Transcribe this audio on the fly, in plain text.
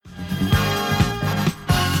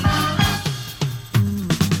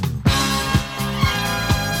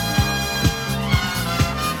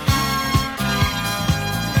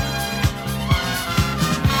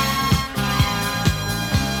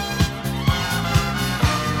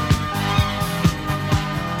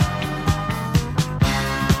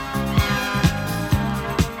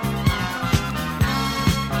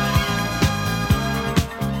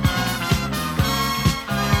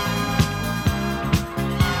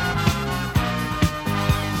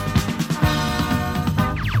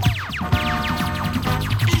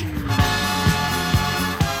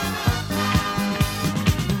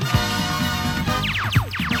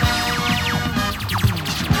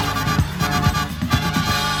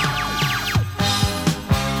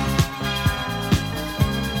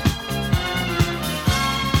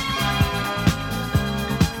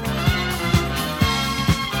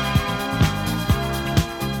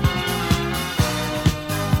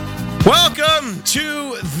Welcome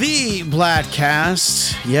to the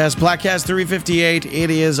Bladtcast. Yes, Bladtcast 358. It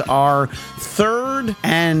is our third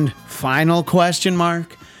and final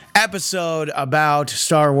episode about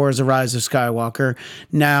Star Wars: The Rise of Skywalker.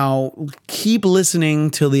 Now, keep listening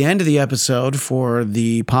till the end of the episode for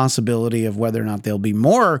the possibility of whether or not there'll be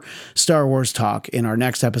more Star Wars talk in our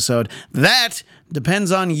next episode. That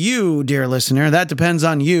depends on you, dear listener. That depends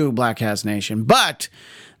on you, Bladtcast Nation. But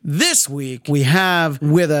this week, we have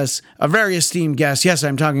with us a very esteemed guest. Yes,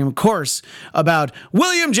 I'm talking, of course, about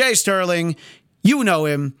William J. Sterling. You know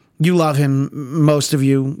him. You love him. Most of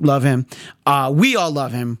you love him. We all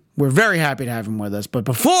love him. We're very happy to have him with us. But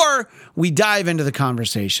before we dive into the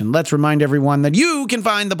conversation, let's remind everyone that you can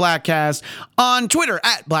find the Bladtcast on Twitter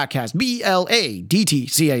at Bladtcast,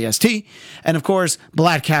 Bladtcast, and of course,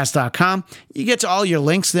 Bladtcast.com. You get to all your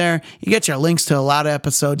links there. You get your links to a lot of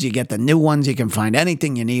episodes. You get the new ones. You can find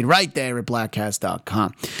anything you need right there at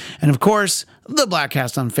Bladtcast.com. And of course, the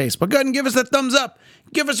Bladtcast on Facebook. Go ahead and give us that thumbs up.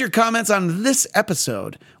 Give us your comments on this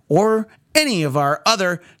episode or any of our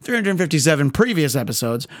other 357 previous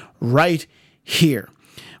episodes right here.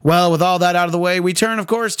 Well, with all that out of the way, we turn, of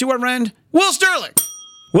course, to our friend, Will Sterling.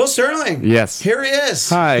 Will Sterling. Yes. Here he is.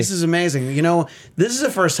 Hi. This is amazing. You know, this is the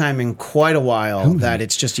first time in quite a while that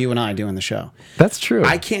it's just you and I doing the show. That's true.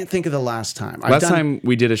 I can't think of the last time. Last time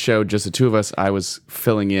we did a show, just the two of us, I was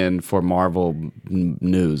filling in for Marvel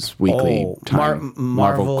News Weekly time.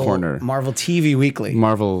 Marvel Corner. Marvel TV Weekly.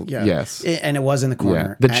 Marvel, yes. And it was in the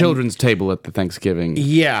corner. Yeah. The children's table at the Thanksgiving.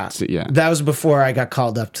 Yeah. So, yeah. That was before I got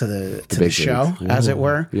called up to the show, as it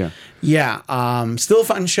were. Yeah. Yeah. Still a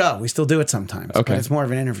fun show. We still do it sometimes. Okay. But it's more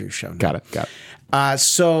of an interview show now. Got it.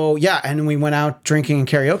 And we went out drinking and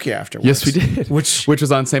karaoke afterwards. Yes, we did. Which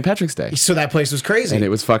was on St. Patrick's Day. So that place was crazy. And it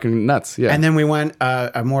was fucking nuts, yeah. And then we went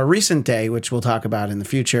a more recent day, which we'll talk about in the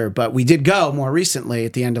future, but we did go more recently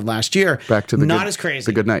at the end of last year. Back to the Not as crazy.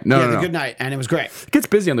 The good night. The good night, and it was great. It gets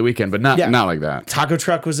busy on the weekend, but not like that. Taco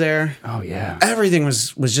truck was there. Oh, yeah. Everything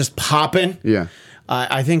was just popping. Yeah.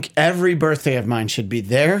 I think every birthday of mine should be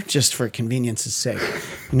there just for convenience's sake.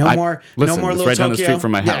 No more little it's right down the street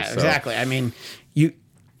from my house. Yeah, exactly. I mean,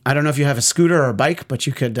 I don't know if you have a scooter or a bike, but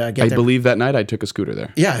you could get there. I believe that night I took a scooter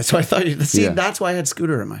there. Yeah, so I thought that's why I had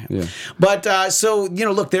scooter in my hand. Yeah. But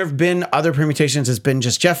look, there have been other permutations. It's been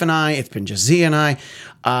just Jeff and I. It's been just Z and I.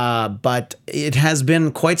 But it has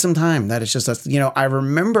been quite some time that it's just us. I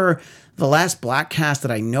remember the last Bladtcast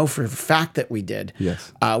that I know for a fact that we did.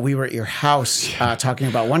 Yes. We were at your house talking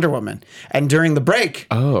about Wonder Woman, and during the break.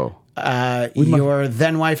 Oh. Your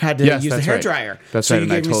then wife had to use the hairdryer. Right. That's so right. you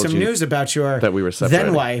gave me some news about your that we were separated.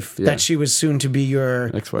 then wife, that she was soon to be your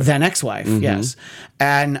then ex-wife. Mm-hmm. Yes.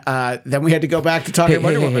 And then we had to go back to talking about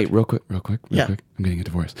Wonder Woman. Hey, real quick. I'm getting a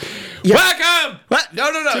divorce. Yeah. Welcome! What? No.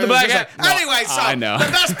 To the Bladtcast. Anyway, so I know. The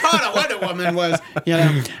best part of Wonder Woman was,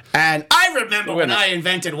 and I remember when I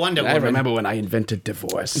invented Wonder Woman. I remember when I invented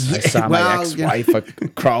divorce. I saw my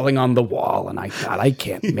ex-wife crawling on the wall, and I thought, I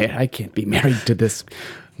can't be married to this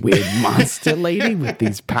weird monster lady with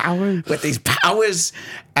these powers.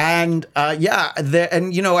 And I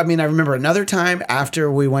remember another time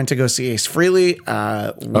after we went to go see Ace Frehley,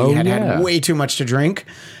 we had way too much to drink.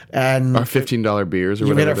 And our $15 beers or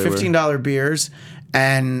whatever. We had our $15 beers.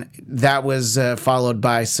 And that was followed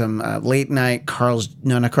by some late night Carl's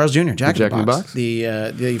Jr. Jack in the Box.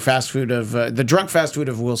 The fast food of the drunk fast food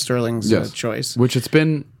of Will Sterling's choice. Which it's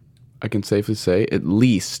been, I can safely say, at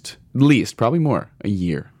least probably more, a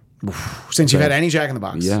year. Since you've had any Jack in the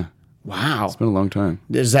Box? Yeah. Wow. It's been a long time.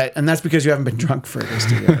 And that's because you haven't been drunk for this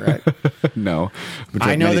together, right? No.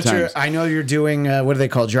 I know you're doing, what do they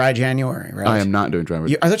call, dry January, right? I am not doing dry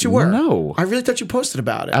January. I thought you were. No. I really thought you posted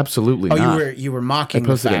about it. Absolutely not. You were mocking. I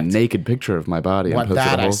posted a naked picture of my body. I posted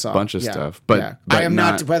a whole bunch of stuff. But I am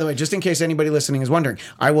not, by the way, just in case anybody listening is wondering,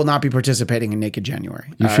 I will not be participating in Naked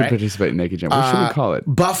January. You should participate in Naked January. What should we call it?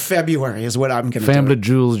 Buff February is what I'm going to do. Family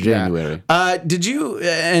Jewels January. Did you,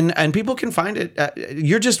 and people can find it,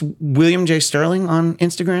 you're just William J. Sterling on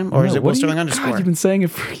Instagram, or is it Will Sterling underscore? God, you've been saying it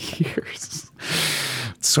for years.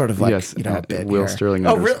 Sort of like, a bit Will Sterling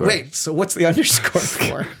underscore. Really? Wait, so what's the underscore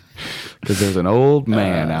for? Because there's an old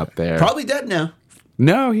man out there. Probably dead now.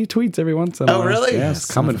 No, he tweets every once in a while. Oh, really? Yes,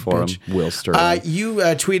 coming for him, Will Sterling. You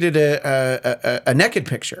tweeted a naked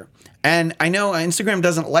picture, and I know Instagram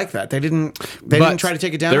doesn't like that. They didn't try to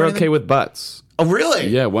take it down. They're okay with butts. Oh, really?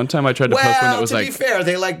 Yeah, one time I tried to post one that was to be fair,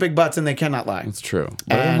 they like big butts and they cannot lie. That's true.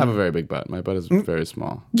 But I don't have a very big butt. My butt is very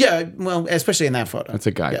small. Yeah, well, especially in that photo. It's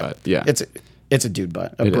a guy butt. Yeah. It's a dude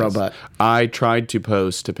butt, a bro butt. I tried to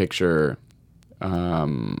post a picture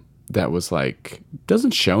that was like,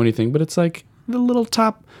 doesn't show anything, but it's like the little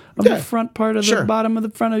top of the front part of the bottom of the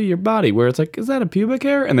front of your body, where it's like, is that a pubic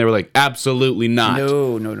hair? And they were like, absolutely not.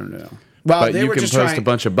 No. Well, but you can post a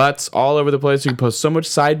bunch of butts all over the place. You can post so much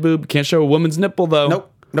side boob. Can't show a woman's nipple, though.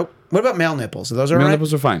 Nope. What about male nipples? Are those all right? Male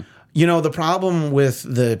nipples are fine. You know, the problem with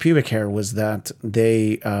the pubic hair was that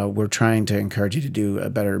they were trying to encourage you to do a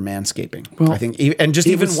better manscaping. Well, I think, and just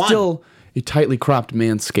even one. Still a tightly cropped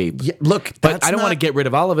manscape. Yeah, look, but I don't want to get rid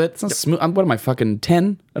of all of it. It's not smooth. What am I, fucking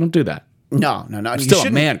 10? I don't do that. No. I'm still a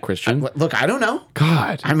man, Christian. Look, I don't know.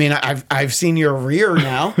 God. I mean, I've seen your rear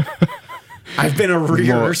now. I've been a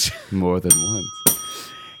rear. More than once.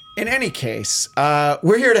 In any case,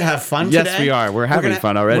 we're here to have fun today. Yes, we are. We're having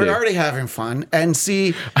fun already. We're already having fun. And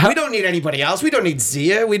see, we don't need anybody else. We don't need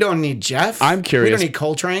Zia. We don't need Jeff. I'm curious. We don't need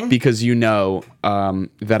Coltrane. Because you know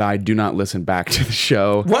that I do not listen back to the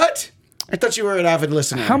show. What? I thought you were an avid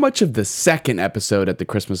listener. How much of the second episode at the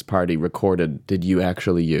Christmas party recorded did you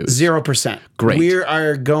actually use? 0%. Great. We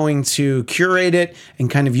are going to curate it and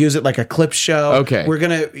kind of use it like a clip show. Okay. We're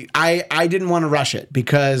going to... I didn't want to rush it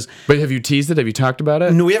because... But have you teased it? Have you talked about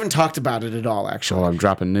it? No, we haven't talked about it at all, actually. Oh, I'm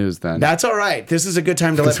dropping news then. That's all right. This is a good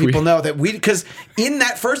time to let people know that because in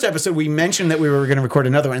that first episode, we mentioned that we were going to record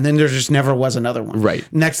another one, and then there just never was another one. Right.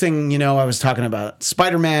 Next thing you know, I was talking about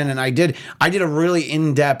Spider-Man, and I did a really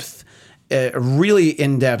in-depth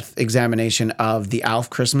examination of the Alf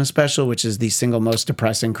Christmas special, which is the single most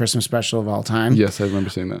depressing Christmas special of all time. Yes, I remember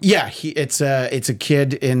seeing that. Yeah, it's a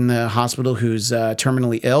kid in the hospital who's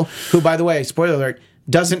terminally ill, who, by the way, spoiler alert,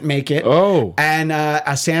 doesn't make it. Oh. And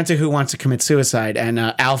a Santa who wants to commit suicide. And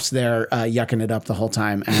Alf's there yucking it up the whole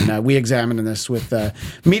time. And we examined this with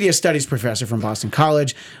media studies professor from Boston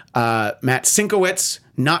College, Matt Sinkowitz,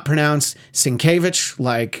 not pronounced Sienkiewicz,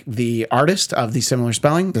 like the artist of the similar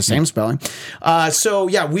spelling, the same spelling. So,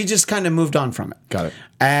 yeah, we just kind of moved on from it. Got it.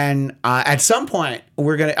 And at some point,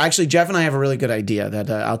 we're going to... Actually, Jeff and I have a really good idea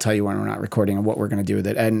that I'll tell you when we're not recording and what we're going to do with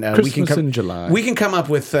it. And Christmas in July. We can come up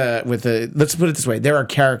with a... Let's put it this way. There are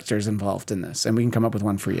characters involved in this, and we can come up with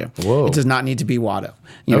one for you. Whoa. It does not need to be Watto.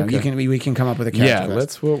 You know, we can come up with a character.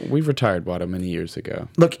 Yeah, we've retired Watto many years ago.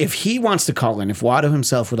 Look, if he wants to call in, if Watto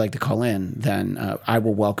himself would like to call in, then I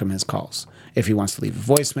will welcome his calls. If he wants to leave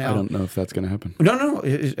a voicemail. I don't know if that's going to happen. No.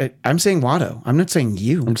 I'm saying Watto. I'm not saying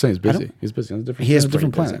you. I'm saying he's busy. He's busy on a different, he is on a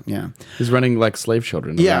different planet. Busy, yeah. He's running like slave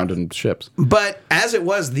children around in ships. But as it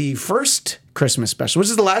was the first Christmas special, which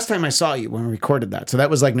is the last time I saw you when we recorded that. So that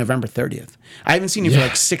was like November 30th. I haven't seen you for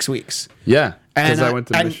like 6 weeks. Yeah. Because I went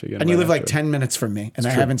to Michigan. And you live like 10 minutes from me. And I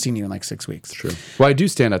haven't seen you in like 6 weeks. True. Well, I do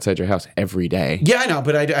stand outside your house every day. Yeah, I know.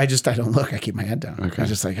 But I don't look. I keep my head down. Okay. I'm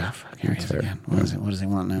just like, oh, fuck, here he is again. What does he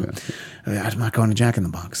want now? Yeah. I'm not going to Jack in the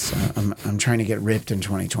Box. I'm trying to get ripped in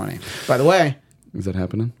 2020. By the way. Is that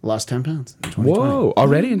happening? Lost 10 pounds in 2020. Whoa.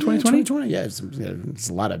 Already in 2020? 2020, yeah. It's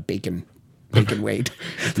a lot of bacon weight.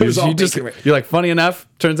 You're like, funny enough,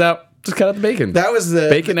 turns out, just cut out the bacon. That was the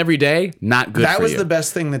bacon every day, not good. That was the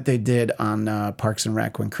best thing that they did on Parks and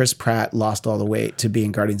Rec when Chris Pratt lost all the weight to be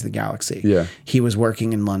in Guardians of the Galaxy. Yeah, he was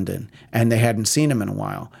working in London, and they hadn't seen him in a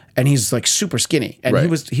while, and he's like super skinny, and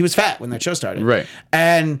he was fat when that show started, right?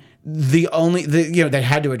 And they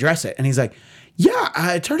had to address it, and he's like,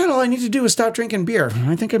 yeah, it turned out all I need to do was stop drinking beer.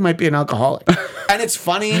 I think I might be an alcoholic. And it's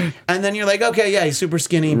funny. And then you're like, okay, yeah, he's super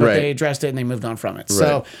skinny, but they addressed it and they moved on from it.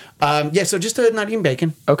 Right. So, so just not eating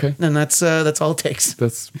bacon. Okay. And that's all it takes.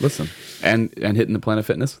 Listen. And hitting the Planet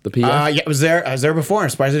Fitness, the PF? Yeah, I was there before. I'm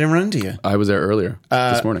surprised I didn't run into you. I was there earlier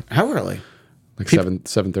this morning. How early? Like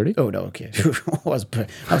 7:30? Oh, no, okay.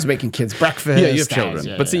 I was making kids breakfast. Yeah, you have children.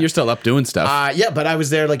 Yeah, but see, you're still up doing stuff. Yeah, but I was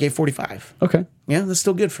there like 8:45. Okay. Yeah, that's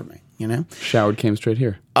still good for me, you know? Showered, came straight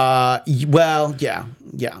here. Well, yeah.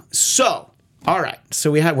 So, all right.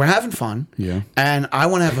 So we're having fun. Yeah. And I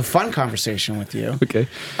want to have a fun conversation with you. Okay.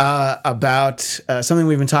 About something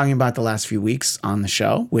we've been talking about the last few weeks on the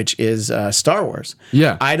show, which is Star Wars.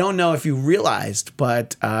 Yeah. I don't know if you realized,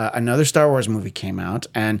 but another Star Wars movie came out,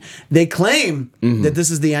 and they claim that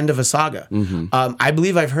this is the end of a saga. I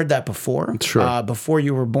believe I've heard that before. Sure. Before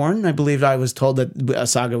you were born, I believed I was told that a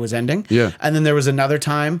saga was ending. Yeah. And then there was another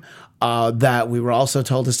time that we were also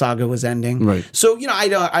told the saga was ending. Right. So,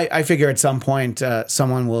 I figure at some point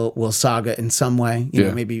someone will saga in some way. You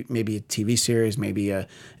know, maybe a TV series, maybe a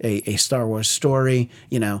Star Wars story.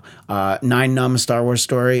 9 Star Wars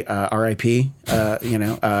story. R.I.P.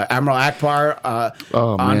 Admiral Akbar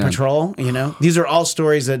on patrol. These are all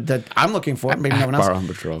stories that I'm looking for. Maybe no one else. Akbar on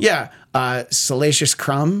patrol. Yeah. Salacious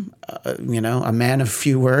Crumb. A man of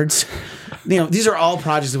few words. These are all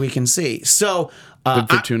projects that we can see. So. I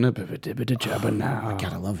gotta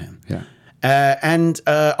love him. Yeah. And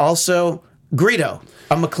also Greedo,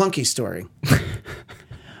 a McClunky story.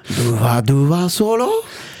 Duva duva solo,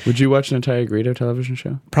 Would you watch an entire Greedo television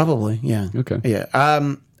show? Probably, yeah. Okay.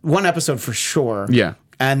 Yeah. One episode for sure. Yeah.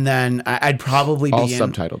 And then I'd probably be all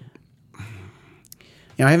subtitled.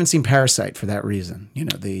 I haven't seen Parasite for that reason.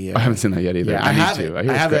 I haven't seen that yet either. Yeah, I have it. I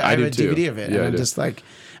have a DVD of it. Yeah, and I'm just like,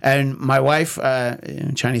 and my wife,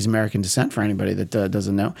 Chinese American descent for anybody that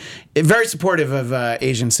doesn't know, very supportive of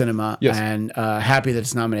Asian cinema and happy that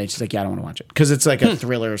it's nominated. She's like, yeah, I don't want to watch it because it's like a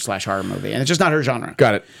thriller / horror movie and it's just not her genre.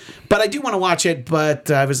 Got it. But I do want to watch it.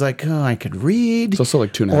 But I was like, oh, I could read. It's also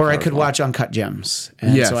like 2.5 or I could watch Uncut Gems.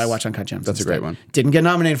 And so I watch Uncut Gems. That's instead. a great one. Didn't get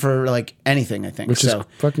nominated for like anything, I think. Which is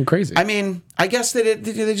fucking crazy. I mean, I guess they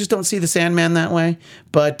just don't see the Sandman that way.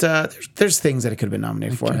 But there's things that it could have been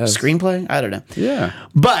nominated for. Screenplay? I don't know. Yeah.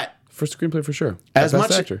 But for screenplay for sure. As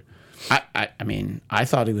much actor. I mean, I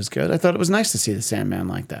thought he was good. I thought it was nice to see the Sandman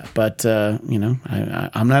like that. But I'm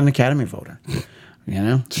not an Academy voter.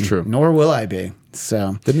 It's true. Nor will I be.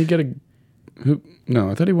 So didn't he get No,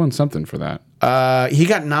 I thought he won something for that. He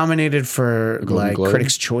got nominated for like Globe?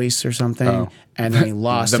 Critics' Choice or something, and then he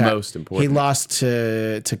lost. Most important. He lost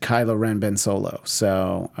to Kylo Ren Ben Solo.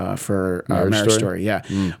 So for Marriage Story, yeah.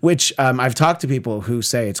 Which I've talked to people who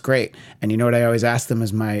say it's great, and you know what I always ask them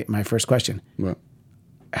is my first question. What?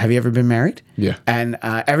 Have you ever been married? Yeah. And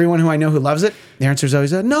everyone who I know who loves it, the answer is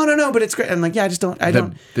always no, but it's great. I'm like, yeah, I just don't.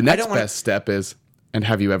 The next best step is. And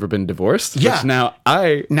have you ever been divorced? Yeah. Which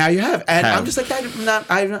now you have, and I'm just like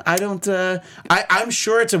I'm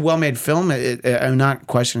sure it's a well-made film. I'm not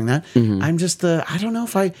questioning that. I'm just I don't know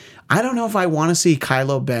if I want to see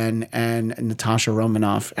Kylo Ben and Natasha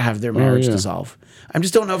Romanoff have their marriage dissolve. I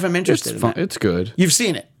just don't know if I'm interested. It's fun. It's good. You've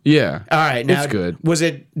seen it. Yeah. All right. Now, it's good. Was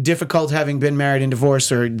it difficult having been married and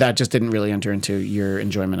divorced, or that just didn't really enter into your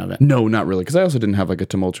enjoyment of it? No, not really, because I also didn't have like a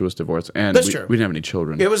tumultuous divorce, and That's true. We didn't have any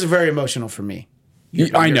children. It was very emotional for me.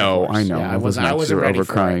 I know. Yeah, I wasn't over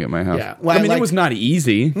crying at my house. Yeah. Well, it was not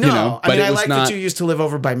easy. No, but I like that you used to live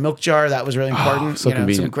over by Milk Jar. That was really important. So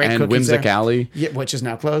convenient. Some great and cookies Whimsic there. Alley. Yeah, which is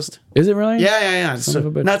now closed. Is it really? Yeah. It's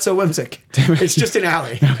not so whimsic. It's just an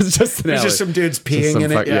alley. It's just an alley. There's just some dudes peeing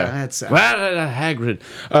in it. Yeah, that's Hagrid.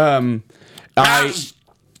 I'll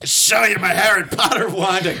show you my Harry Potter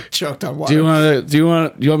wand. I choked on water. Do you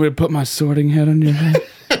want me to put my sorting hat on your head?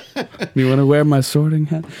 You want to wear my sorting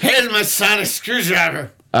hat? Here's my sonic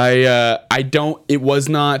screwdriver. I don't. It was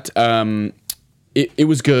not. It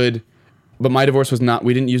was good, but my divorce was not.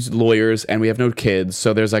 We didn't use lawyers, and we have no kids,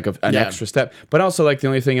 so there's like an extra step. But also, like the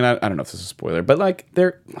only thing, and I don't know if this is a spoiler, but like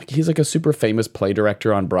he's like a super famous play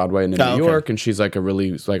director on Broadway and in New York, and she's like a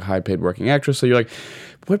really like high paid working actress. So you're like,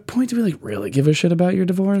 what point do we like really give a shit about your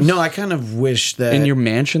divorce? No, I kind of wish that in your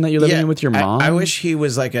mansion that you're living in with your mom. I wish he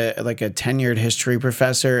was like a tenured history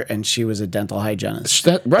professor and she was a dental hygienist.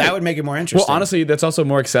 Right. That would make it more interesting. Well, honestly, that's also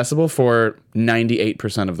more accessible for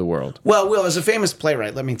 98% of the world. Well, Will, as a famous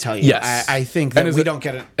playwright, let me tell you, yes. I think that we don't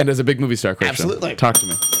get it. And as a big movie star, Christian, absolutely. Talk to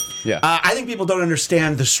me. Yeah. I think people don't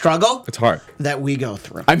understand the struggle. It's hard that we go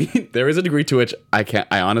through. I mean, there is a degree to which I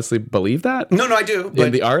honestly believe that. No, I do.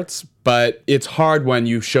 In the arts, but it's hard when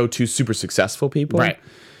you show two super successful people. Right.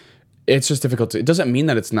 It's just difficult it doesn't mean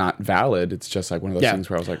that it's not valid. It's just like one of those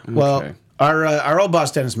things where I was like, okay. Well, our old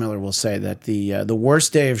boss Dennis Miller will say that the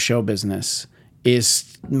worst day of show business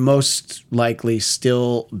is most likely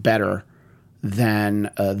still better than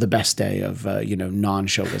the best day of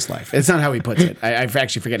non-showbiz life. It's not how he puts it. I've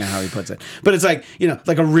actually forgotten how he puts it. But it's like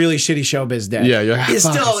like a really shitty showbiz day. Yeah, you're like, it's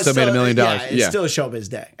still made $1 million. Yeah, it's still a showbiz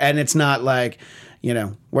day, and it's not like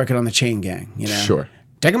working on the Chain Gang. Sure.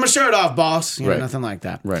 Taking my shirt off, boss. Nothing like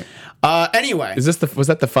that. Right. Anyway, was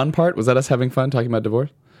that the fun part? Was that us having fun talking about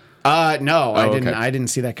divorce? No, I didn't. Okay. I didn't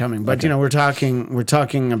see that coming. But we're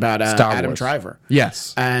talking about Adam Driver.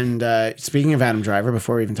 Yes. And speaking of Adam Driver,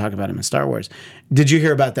 before we even talk about him in Star Wars, did you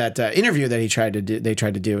hear about that interview that they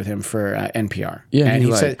tried to do with him for NPR? Yeah, and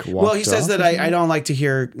he said, he says that I don't like to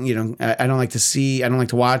hear, I don't like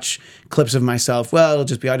to watch clips of myself. Well, it'll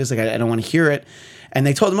just be audio. Like I don't want to hear it. And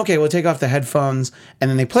they told him, okay, we'll take off the headphones. And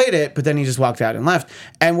then they played it, but then he just walked out and left.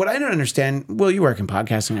 And what I don't understand, well, you work in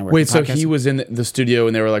podcasting. I work in podcasting. So he was in the studio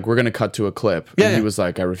and they were like, we're going to cut to a clip. And he was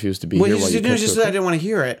like, I refuse to be here while you cut to a clip. I didn't want to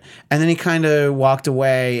hear it. And then he kind of walked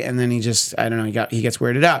away and then he just, I don't know, he gets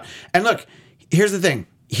weirded out. And look, here's the thing.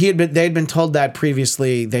 They had been told that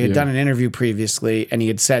previously. They had done an interview previously and he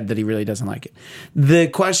had said that he really doesn't like it. The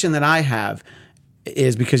question that I have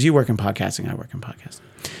is, because you work in podcasting, I work in podcasting.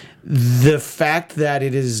 The fact that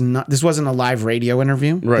it is not, this wasn't a live radio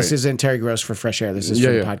interview. Right. This isn't Terry Gross for Fresh Air. This is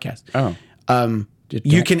for the podcast. Oh.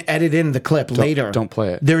 You can edit in the clip later. Don't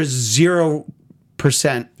play it. There is 0%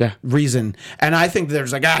 reason. And I think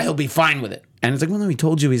there's like, he'll be fine with it. And it's like, well, no, he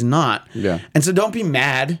told you he's not. Yeah. And so don't be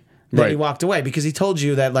mad that he walked away because he told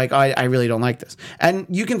you that, like, I really don't like this. And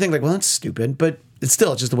you can think, like, well, that's stupid, but it's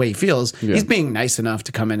still just the way he feels. Yeah. He's being nice enough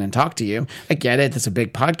to come in and talk to you. I get it. That's a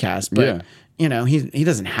big podcast, but, you know, he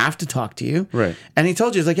doesn't have to talk to you. Right. And he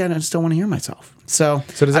told you, he's like, yeah, I just don't want to hear myself. So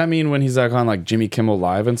does that mean when he's like on like Jimmy Kimmel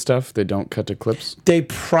Live and stuff, they don't cut to clips? They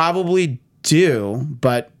probably do,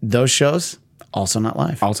 but those shows... also not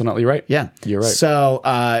live. Also not, you're right. Yeah. You're right. So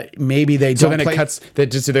maybe they don't. So then it cuts, they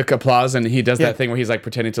just do the applause, and he does that thing where he's like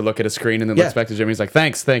pretending to look at a screen and then looks back to Jimmy. He's like,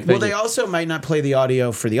 thank you. Well, they also might not play the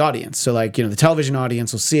audio for the audience. So, like, you know, the television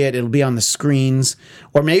audience will see it. It'll be on the screens.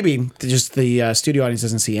 Or maybe just the studio audience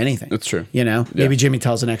doesn't see anything. That's true. You know? Maybe Jimmy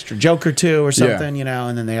tells an extra joke or two or something, you know,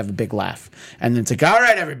 and then they have a big laugh. And then it's like, all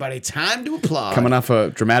right, everybody, time to applaud. Coming off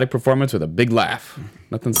a dramatic performance with a big laugh.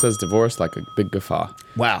 Nothing says divorce like a big guffaw.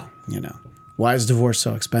 Wow. You know. Why is divorce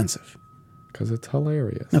so expensive? Because it's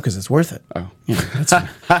hilarious. No, because it's worth it. Oh. You know,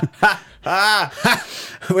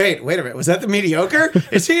 wait a minute. Was that the Mediocre?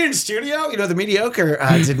 Is he in studio? You know, the Mediocre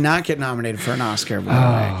did not get nominated for an Oscar, by the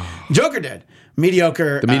way. Joker did.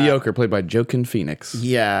 Mediocre. The Mediocre, played by Joaquin Phoenix.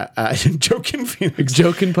 Yeah. Joaquin Phoenix.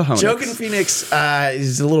 Joaquin Phoenix. Joaquin Phoenix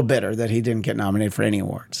is a little bitter that he didn't get nominated for any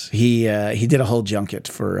awards. He did a whole junket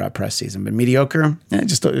for press season, but Mediocre,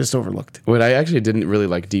 just overlooked. Wait, I actually didn't really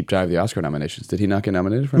like deep dive the Oscar nominations. Did he not get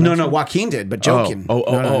nominated for an Oscar? No, Joaquin did, but Joaquin.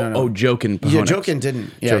 No. Joaquin Phoenix. Yeah, Joaquin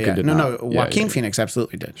didn't. Yeah, Joaquin did not. No, Joaquin Phoenix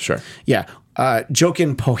absolutely did. Sure. Yeah.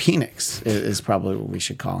 Joaquin Phoenix is probably what we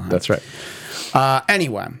should call him. That's right.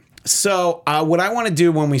 Anyway. So what I want to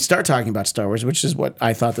do when we start talking about Star Wars, which is what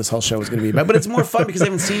I thought this whole show was going to be about, but it's more fun because I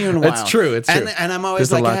haven't seen you in a while. It's true. And I'm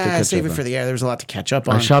always like, save it for the air. There's a lot to catch up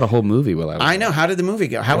on. I shot a whole movie while I was I know. How did the movie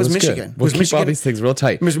go? How was Michigan? We'll keep all these things real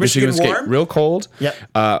tight. Was Michigan warm? Real cold. Yep.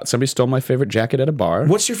 Somebody stole my favorite jacket at a bar.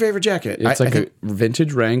 What's your favorite jacket? It's a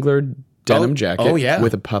vintage Wrangler denim jacket. Oh, yeah.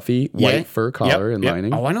 With a puffy white fur collar and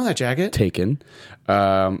lining. Oh, I know that jacket. Taken.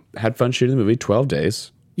 Had fun shooting the movie. 12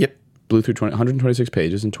 days. Yep. Blew through 126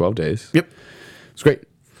 pages in 12 days. Yep. It's great.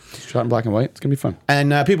 Shot in black and white. It's going to be fun.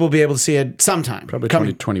 And people will be able to see it sometime. Probably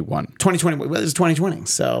 2021. 2020. Well, it's 2020.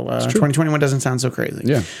 So 2021 doesn't sound so crazy.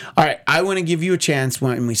 Yeah. All right. I want to give you a chance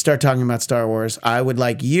when we start talking about Star Wars. I would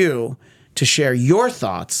like you to share your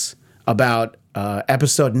thoughts about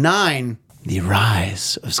Episode 9, The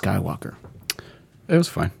Rise of Skywalker. It was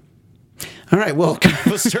fine. All right. Well,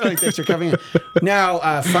 Sterling, thanks for coming in.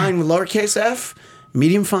 Now, fine with lowercase f?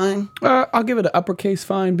 Medium fine? I'll give it an uppercase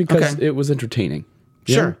fine because it was entertaining.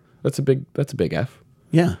 Sure. Yeah, that's a big F.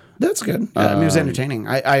 Yeah, that's good. I mean, it was entertaining.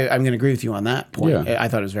 I'm going to agree with you on that point. Yeah. I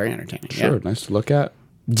thought it was very entertaining. Sure, nice to look at.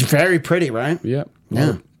 Very pretty, right? Yeah.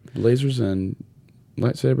 Yeah. Lasers and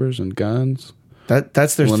lightsabers and guns.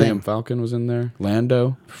 That's their Millennium thing. Falcon was in there.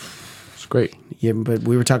 Lando. It's great. Yeah, but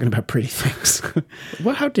we were talking about pretty things.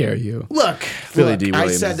 Well, how dare you? Look, Billy D. I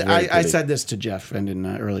Williams said this to Jeff and in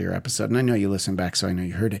an earlier episode, and I know you listened back, so I know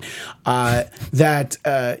you heard it.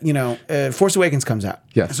 Force Awakens comes out.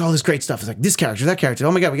 Yeah. There's all this great stuff. It's like this character, that character.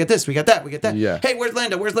 Oh my God, we got this, we got that, we got that. Yeah. Hey, where's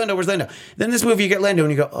Lando? Where's Lando? Where's Lando? Then this movie, you get Lando,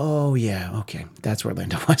 and you go, oh yeah, okay, that's where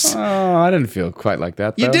Lando was. Oh, I didn't feel quite like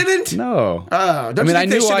that, though. You didn't? No. Oh, I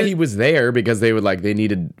knew why he was there because they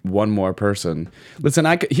needed one more person. Listen,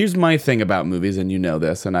 here's my thing about movies, and you know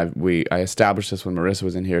this, and I established this when Marissa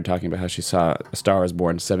was in here talking about how she saw A Star Is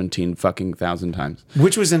Born 17,000 times.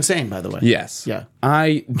 Which was insane, by the way. Yes. Yeah.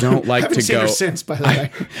 I don't like to seen go. Her since, by the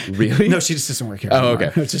way. Really? No, she just doesn't work here. Oh,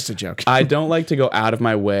 okay. It's just a joke. I don't like to go out of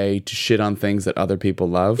my way to shit on things that other people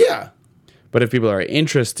love. Yeah. But if people are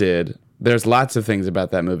interested, there's lots of things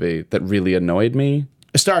about that movie that really annoyed me.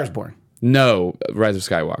 A Star Is Born. No, Rise of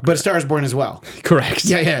Skywalker. But A Star Is Born as well. Correct.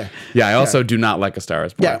 Yeah. Yeah, I also do not like A Star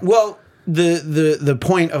Is Born. Yeah, well, the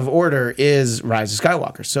point of order is Rise of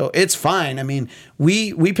Skywalker, so it's fine. I mean,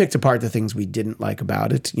 we picked apart the things we didn't like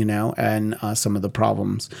about it, and some of the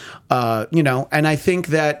problems, and I think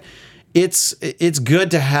that it's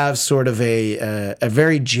good to have sort of a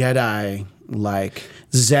very Jedi-like,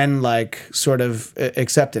 Zen-like sort of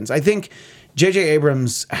acceptance. I think J.J.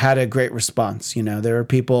 Abrams had a great response. There are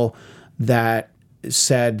people that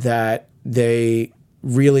said that they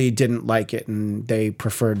really didn't like it and they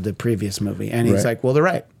preferred the previous movie. And he's like, well, they're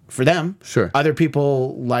right. For them. Sure. Other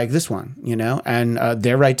people like this one, and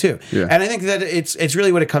they're right too. Yeah. And I think that it's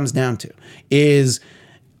really what it comes down to is,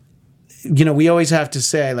 we always have to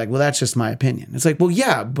say like, well, that's just my opinion. It's like, well,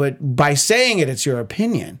 yeah, but by saying it's your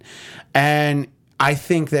opinion. And I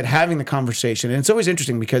think that having the conversation, and it's always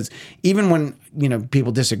interesting because even when,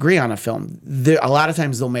 people disagree on a film, a lot of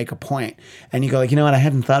times they'll make a point and you go like, you know what, I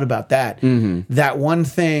hadn't thought about that. Mm-hmm. That one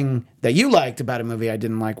thing that you liked about a movie I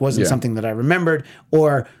didn't like wasn't something that I remembered,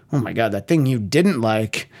 or, oh my God, that thing you didn't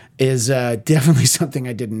like is definitely something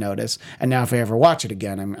I didn't notice. And now if I ever watch it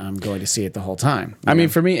again, I'm going to see it the whole time. I mean,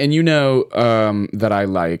 for me, and that I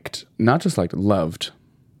loved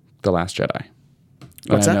The Last Jedi.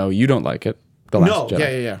 What's that? I know you don't like it. The Last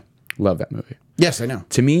Jedi. Yeah. Love that movie. Yes, I know.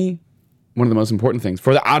 To me, one of the most important things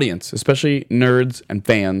for the audience, especially nerds and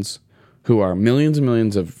fans who are millions and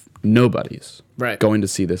millions of nobodies going to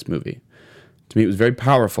see this movie. To me, it was very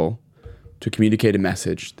powerful to communicate a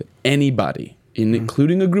message that anybody,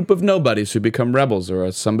 including a group of nobodies who become rebels or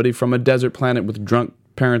somebody from a desert planet with drunk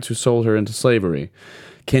parents who sold her into slavery,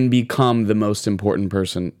 can become the most important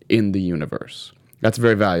person in the universe. That's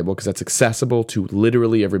very valuable because that's accessible to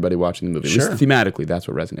literally everybody watching the movie. Sure. At least thematically, that's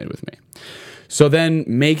what resonated with me. So then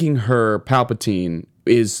making her Palpatine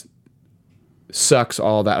sucks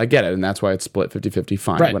all that. I get it, and that's why it's split 50-50,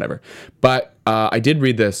 fine, whatever. But I did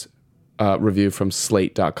read this review from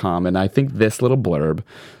Slate.com, and I think this little blurb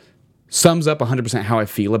sums up 100% how I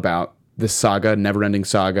feel about this saga, never-ending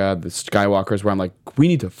saga, the Skywalkers, where I'm like, we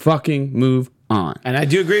need to fucking move on. And I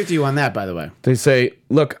do agree with you on that, by the way. They say,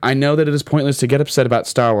 look, I know that it is pointless to get upset about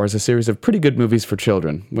Star Wars, a series of pretty good movies for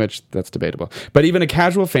children, which that's debatable. But even a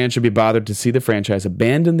casual fan should be bothered to see the franchise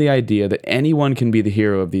abandon the idea that anyone can be the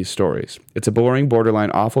hero of these stories. It's a boring,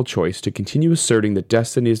 borderline awful choice to continue asserting that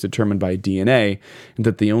destiny is determined by DNA and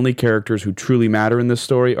that the only characters who truly matter in this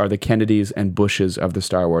story are the Kennedys and Bushes of the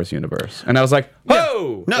Star Wars universe. And I was like,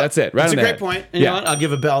 whoa! No, that's it. Right. That's a great point. And you know what? I'll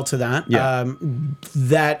give a bell to that. Yeah.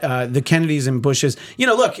 The Kennedys and Bushes,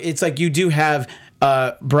 look, it's like you do have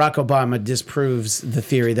Barack Obama disproves the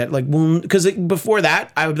theory that, like, well, because before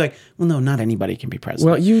that, I would be like, well, no, not anybody can be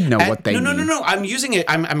president. Well, you know what they mean. No. I'm using it.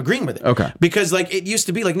 I'm agreeing with it. Okay. Because, like, it used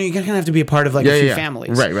to be like, no, you kind of have to be a part of, like, a few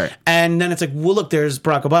families. Right. And then it's like, well, look, there's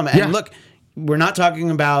Barack Obama. And look, we're not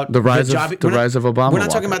talking about the rise of Obama. We're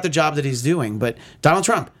not talking about the job that he's doing, but Donald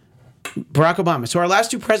Trump, Barack Obama. So our last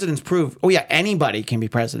two presidents prove, anybody can be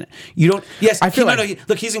president. You don't. Yes, I feel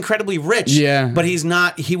look, he's incredibly rich. Yeah, but he's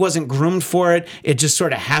not. He wasn't groomed for it. It just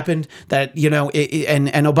sort of happened that and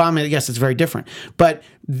Obama. Yes, it's very different. But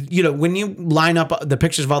when you line up the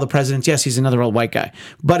pictures of all the presidents, yes, he's another old white guy.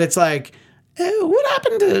 But it's like, what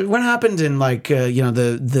happened in like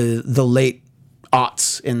the late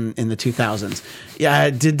aughts in the 2000s. Yeah,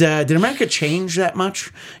 did America change that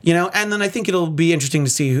much? And then I think it'll be interesting to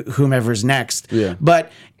see whomever's next. Yeah.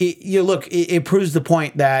 But it proves the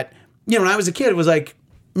point that when I was a kid, it was like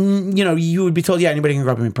you would be told, anybody can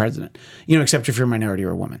grow up and be president, except if you're a minority or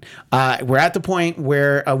a woman. We're at the point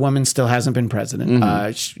where a woman still hasn't been president.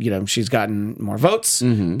 Mm-hmm. She's gotten more votes,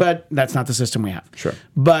 but that's not the system we have. Sure.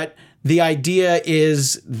 But the idea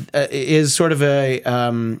is sort of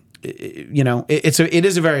a it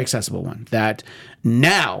is a very accessible one that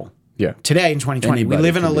now, today in 2020, we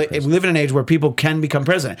live in an age where people can become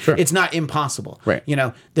president. Sure. It's not impossible. Right.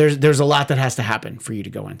 There's a lot that has to happen for you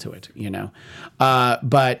to go into it.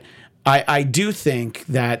 But I do think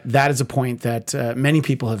that is a point that many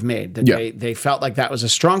people have made, that they felt like that was a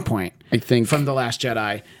strong point. I think from The Last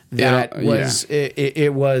Jedi that was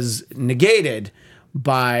it was negated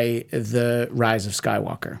by the rise of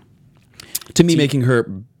Skywalker. To me, making her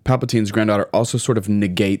Palpatine's granddaughter also sort of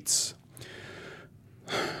negates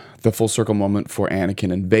the full circle moment for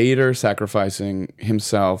Anakin and Vader sacrificing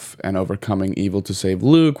himself and overcoming evil to save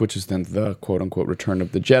Luke, which is then the quote-unquote return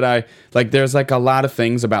of the Jedi. Like, there's like a lot of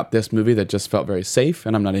things about this movie that just felt very safe,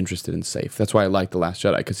 and I'm not interested in safe. That's why I like The Last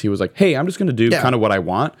Jedi, because he was like, hey, I'm just going to do kind of what I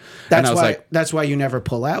want. That's why you never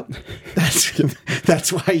pull out.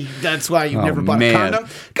 That's why you never bought a condom.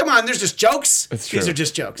 Come on, there's just jokes. These are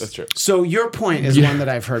just jokes. That's true. So your point is one that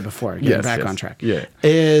I've heard before. Getting back on track. Yeah.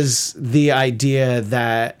 Is the idea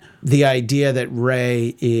that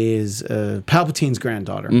Rey is Palpatine's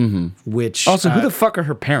granddaughter, which also who the fuck are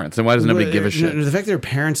her parents, and why does nobody give a shit? The fact that her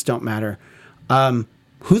parents don't matter.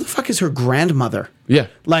 Who the fuck is her grandmother? Yeah,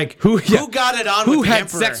 like who got it on? Who with had the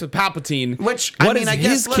sex with Palpatine? Which what does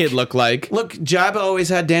his kid look like? Look, Jabba always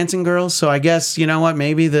had dancing girls, so I guess you know what?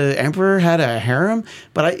 Maybe the Emperor had a harem,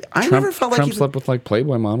 but I never felt like Trump slept with like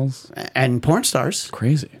Playboy models and porn stars.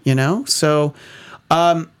 Crazy, So,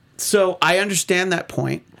 so I understand that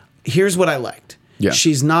point. Here's what I liked. Yeah.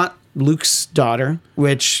 She's not Luke's daughter,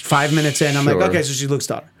 which 5 minutes in, I'm like, okay, so she's Luke's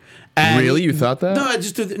daughter. And really? You thought that? No, I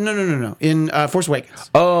just no. In Force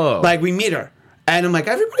Awakens. Oh. Like, we meet her. And I'm like,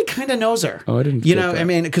 everybody kind of knows her. Oh, I didn't that. I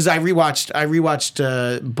mean, because I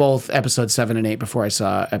rewatched both episodes 7 and 8 before I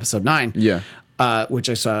saw episode 9. Yeah. which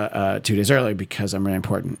I saw 2 days earlier because I'm very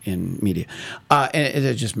important in media.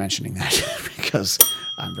 And just mentioning that because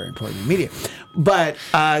I'm very important in media. But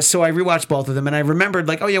so I rewatched both of them, and I remembered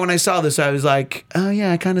like, oh yeah, when I saw this, I was like, oh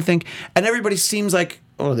yeah, I kind of think. And everybody seems like,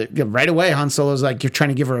 right away, Han Solo's like, you're trying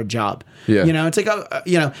to give her a job. Yeah. It's like,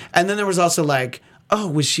 and then there was also like, oh,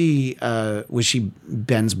 was she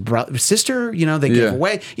Ben's sister? They gave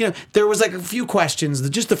away. There was like a few questions,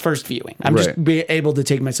 just the first viewing. I'm just able to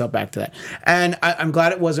take myself back to that. And I'm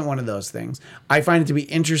glad it wasn't one of those things. I find it to be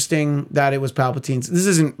interesting that it was Palpatine's. This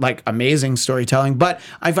isn't like amazing storytelling, but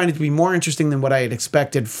I find it to be more interesting than what I had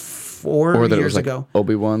expected 4 years ago.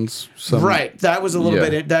 Obi-Wan's. Right. That was a little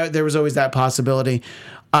bit, there was always that possibility.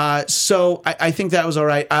 So I think that was all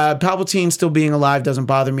right. Palpatine still being alive doesn't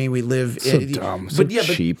bother me. We live dumb,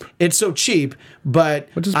 cheap. But it's so cheap. But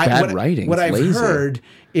bad writing. What I've heard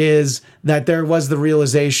is that there was the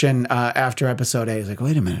realization after Episode 8. It's like,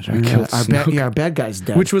 wait a minute, our bad guy's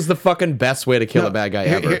dead. Which was the fucking best way to kill a bad guy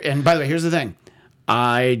ever. And by the way, here's the thing: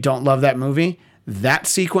 I don't love that movie. That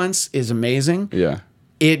sequence is amazing. Yeah.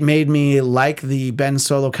 It made me like the Ben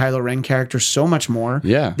Solo Kylo Ren character so much more.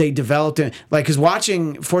 Yeah. They developed it. Like, because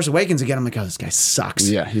watching Force Awakens again, I'm like, oh, this guy sucks.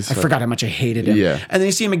 Yeah. I forgot how much I hated him. Yeah. And then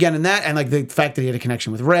you see him again in that, and like the fact that he had a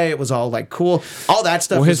connection with Rey, it was all like cool. All that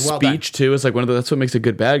stuff was well done. His speech, too, is like that's what makes a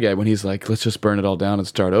good bad guy when he's like, let's just burn it all down and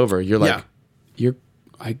start over. You're like, you're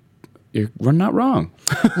not wrong.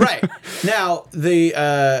 Right. Now,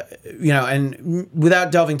 and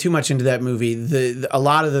without delving too much into that movie, a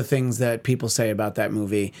lot of the things that people say about that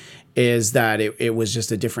movie is that it was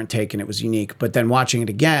just a different take and it was unique. But then watching it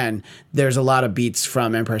again, there's a lot of beats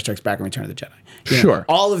from Empire Strikes Back and Return of the Jedi. Sure.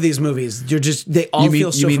 All of these movies, they all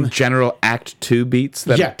feel so... You mean general Act 2 beats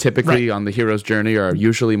that typically on the hero's journey are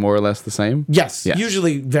usually more or less the same? Yes.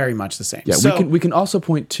 Usually very much the same. Yeah, so, we can also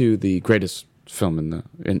point to the greatest film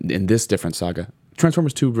in this different saga,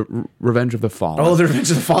 Transformers 2 Revenge of the Fallen. Oh, the Revenge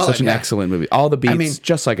of the Fallen. Such an excellent movie. All the beats,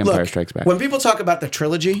 just like Empire Strikes Back. When people talk about the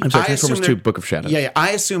trilogy... I'm sorry, Transformers 2 Book of Shadows. Yeah,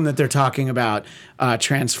 I assume that they're talking about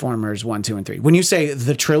Transformers 1, 2, and 3. When you say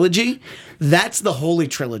the trilogy, that's the holy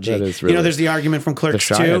trilogy. That is really... there's the argument from Clerks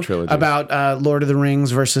 2 about Lord of the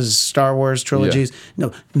Rings versus Star Wars trilogies. Yeah.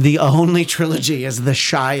 No, the only trilogy is the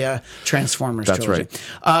Shia Transformers trilogy. That's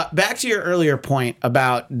right. Back to your earlier point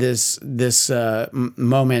about this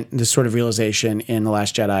moment, this sort of realization in The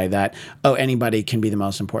Last Jedi that, anybody can be the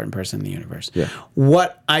most important person in the universe. Yeah.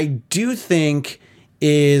 What I do think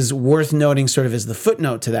is worth noting sort of as the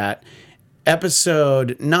footnote to that,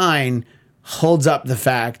 Episode 9 holds up the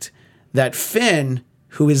fact that Finn,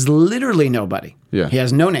 who is literally nobody, he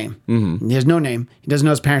has no name. Mm-hmm. He has no name. He doesn't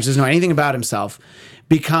know his parents, doesn't know anything about himself,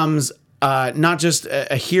 becomes not just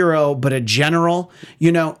a hero, but a general,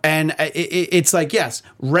 and it's like, yes,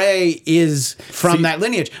 Rey is from that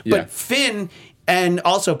lineage, but Finn... And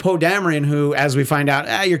also Poe Dameron, who, as we find out,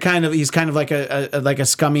 he's kind of like a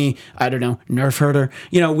scummy, I don't know, nerf herder.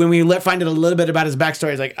 When we find out a little bit about his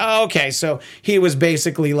backstory, it's like, oh, okay, so he was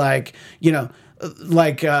basically like,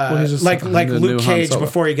 like Luke Cage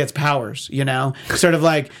before he gets powers, sort of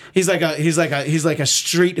like he's like a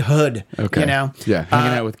street hood, hanging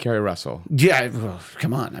out with Kerry Russell. Yeah, well,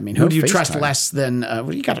 come on. I mean, who do you trust less than?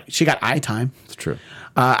 She got eye time. It's true.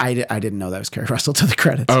 I didn't know that was Kerry Russell till the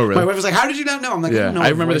credits. Oh, really? My wife was like, "How did you not know?" I'm like, I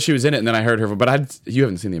remember that she was in it, and then I heard her. But you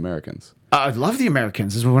haven't seen The Americans. I love The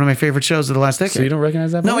Americans. This is one of my favorite shows of the last decade. So you don't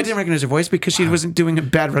recognize that voice? No, I didn't recognize her voice because she wasn't doing a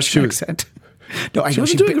bad Russian accent. No, I know she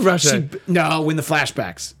wasn't doing a Russian. No, in the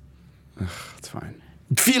flashbacks. That's fine.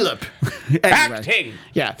 Philip. Acting.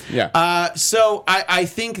 Yeah. So I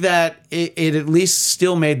think that it at least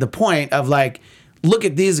still made the point of like, look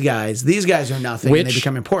at these guys. These guys are nothing, and they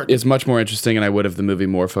become important. Is much more interesting, and I would have the movie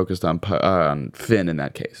more focused on Finn in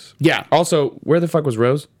that case. Yeah. Also, where the fuck was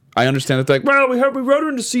Rose? I understand that they're like, well, we wrote her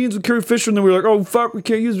into scenes with Carrie Fisher, and then we were like, oh, fuck, we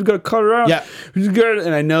can't use her, we gotta cut her out. Yeah.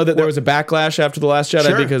 And I know that there was a backlash after The Last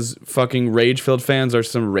Jedi because fucking rage-filled fans are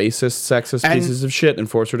some racist, sexist pieces of shit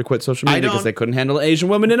and forced her to quit social media because they couldn't handle an Asian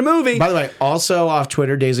woman in a movie. By the way, also off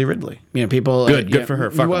Twitter, Daisy Ridley. People... Good for her.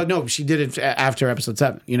 Well, no, she did it after Episode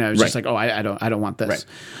 7. It was just like, oh, I don't want this.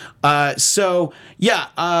 Right.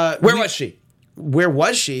 Where was she? Where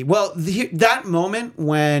was she? Well, that moment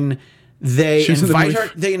when... They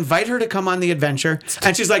invite her to come on the adventure,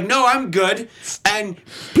 and she's like, "No, I'm good." And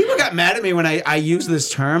people got mad at me when I use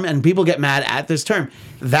this term, and people get mad at this term.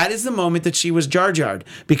 That is the moment that she was Jar Jar'd,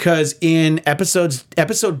 because in episode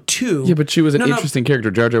 2, yeah, but she was an interesting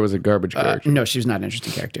character. Jar Jar was a garbage character. No, she was not an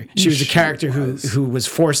interesting character. She was a character who was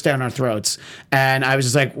forced down our throats, and I was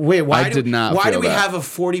just like, wait, why do we have a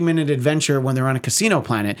 40-minute adventure when they're on a casino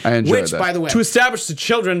planet? I enjoyed that. By the way, to establish the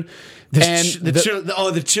children. The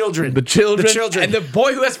children. The children. The children. And the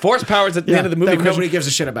boy who has force powers at the end of the movie. That nobody gives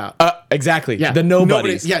a shit about. Exactly. Yeah. The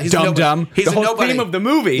nobodies. He's dumb. He's the a whole nobody. theme of the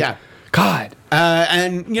movie. Yeah. God.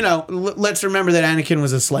 And, let's remember that Anakin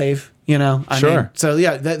was a slave, I mean, so,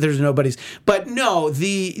 yeah, there's nobodies. But no,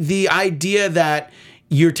 the idea that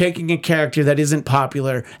you're taking a character that isn't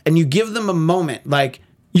popular and you give them a moment, like,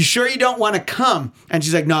 you sure you don't want to come? And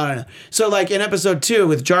she's like, no. So, like, in episode 2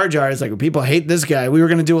 with Jar Jar, it's like, well, people hate this guy. We were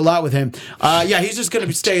going to do a lot with him. He's just going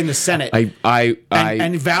to stay in the Senate. I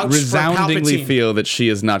vouch resoundingly for Palpatine. Feel that she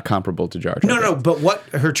is not comparable to Jar Jar. No, but what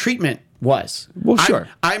her treatment was. Well, sure.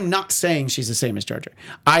 I'm not saying she's the same as Jar Jar.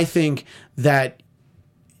 I think that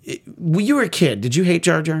when you were a kid, did you hate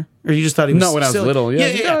Jar Jar? Or you just thought he was No, when silly? I was little.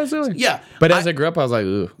 Yeah. I was silly. Yeah. But as I grew up, I was like,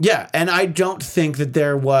 ooh. Yeah, and I don't think that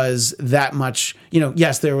there was that much,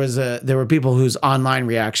 yes, there were people whose online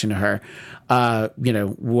reaction to her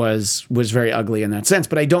was very ugly in that sense,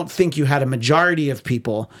 but I don't think you had a majority of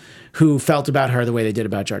people who felt about her the way they did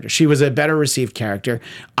about Jar Jar. She was a better received character.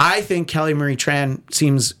 I think Kelly Marie Tran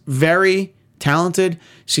seems very talented.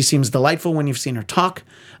 She seems delightful when you've seen her talk,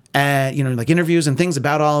 like interviews and things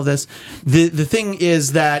about all of this. The thing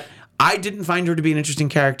is that I didn't find her to be an interesting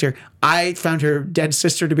character. I found her dead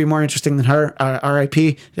sister to be more interesting than her. R.I.P.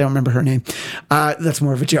 I don't remember her name. That's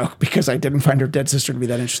more of a joke because I didn't find her dead sister to be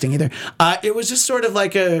that interesting either. It was just sort of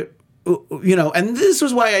like and this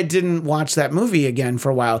was why I didn't watch that movie again for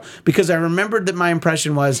a while, because I remembered that my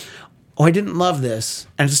impression was, I didn't love this,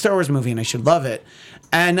 and it's a Star Wars movie and I should love it.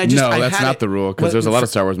 And that's not the rule, because there's a lot of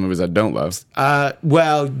Star Wars movies I don't love. I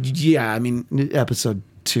mean, episode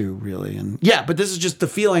 2 really, and but this is just the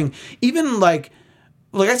feeling. Even like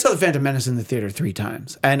I saw The Phantom Menace in the theater 3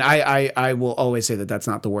 times, and I will always say that that's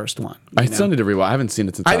not the worst one. I still need to rewatch. I haven't seen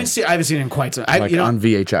it since I haven't seen it in quite some time. on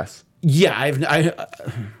VHS. Yeah, I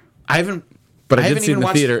haven't. But I did see it in the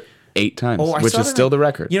theater 8 times, which is still the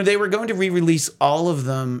record. They were going to re-release all of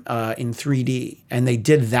them in 3D, and they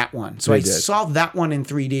did that one. So I saw that one in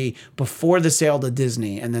 3D before the sale to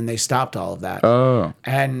Disney, and then they stopped all of that. Oh.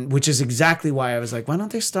 And which is exactly why I was like, why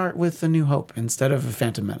don't they start with A New Hope instead of A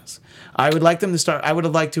Phantom Menace? I would like them to start. I would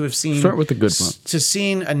have liked to have seen. Start with the good one. To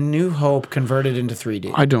seen A New Hope converted into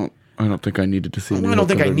 3D. I don't think I needed to see. I don't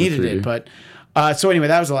think I needed it, but so anyway,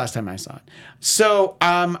 that was the last time I saw it. So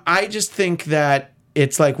I just think that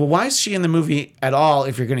it's like, well, why is she in the movie at all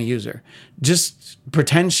if you're going to use her? Just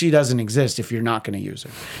pretend she doesn't exist if you're not going to use her.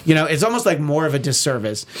 It's almost like more of a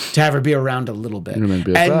disservice to have her be around a little bit.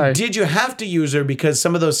 And did you have to use her because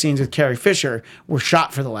some of those scenes with Carrie Fisher were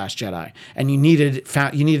shot for The Last Jedi, and you needed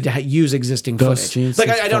to use existing footage? Scenes like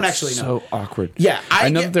I don't actually know. So awkward. Yeah, I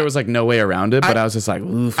know that there was like no way around it, but I was just like,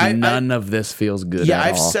 oof, none of this feels good. Yeah, at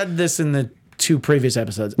I've all. said this in the 2 previous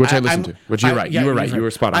episodes, which I listened to. Which you're right. You were right. You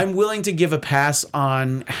were spot on. I'm willing to give a pass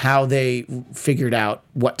on how they figured out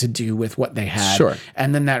what to do with what they had. Sure.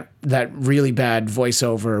 And then that really bad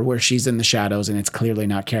voiceover where she's in the shadows and it's clearly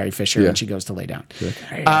not Carrie Fisher and she goes to lay down.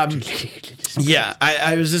 I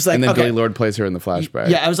was just like, and then okay. Billy Lord plays her in the flashback.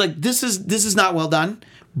 Yeah, I was like, this is not well done,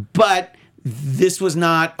 but this was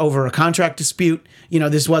not over a contract dispute.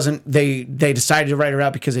 This wasn't, they decided to write her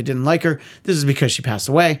out because they didn't like her. This is because she passed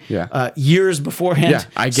away years beforehand. Yeah,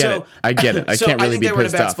 I get it. I can't really be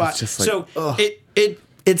pissed off. Spot. It's just like,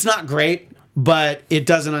 it's not great, but it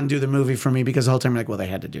doesn't undo the movie for me because the whole time I'm like, well, they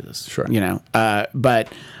had to do this. Sure. I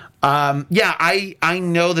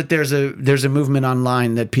know that there's a movement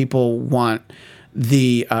online that people want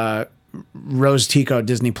the Rose Tico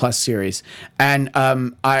Disney Plus series, and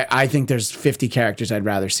I think there's 50 characters I'd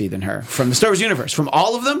rather see than her from the Star Wars universe, from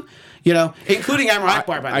all of them, including Amar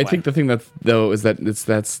Akbar. By the way, I think the thing is that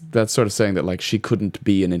that's sort of saying that like she couldn't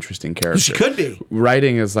be an interesting character. She could be.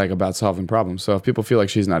 Writing is like about solving problems. So if people feel like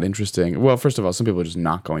she's not interesting, well, first of all, some people are just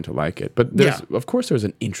not going to like it. But of course, there's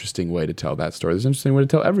an interesting way to tell that story. There's an interesting way to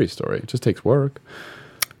tell every story. It just takes work.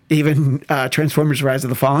 Even Transformers: Rise of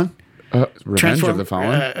the Fallen. Revenge of the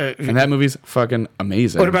Fallen. And that movie's fucking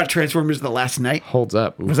amazing. What about Transformers: The Last Night? Holds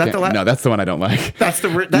up. Was that the last? No, that's the one I don't like.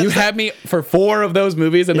 You had me for 4 of those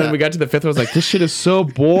movies, and then we got to the 5th. I was like, this shit is so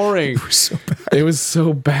boring. It was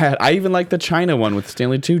so bad. I even liked the China one with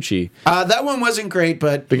Stanley Tucci. That one wasn't great,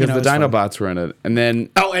 but because the Dinobots were in it, and then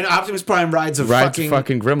and Optimus Prime rides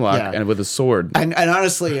fucking Grimlock and with a sword. And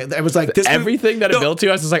honestly, it was like this everything that it built to.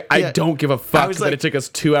 I was just like, I don't give a fuck that it took us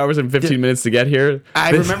 2 hours and 15 minutes to get here.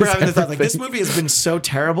 I remember having the thought like, this movie has been so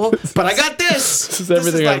terrible, but I got this. This is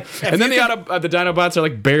everything. And then the Dinobots are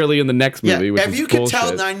like barely in the next movie. Which if you could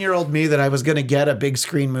tell 9-year-old me that I was going to get a big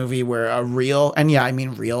screen movie where a real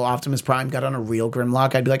Optimus Prime got on a real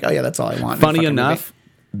Grimlock, I'd be like, oh yeah, that's all I want. Funny enough,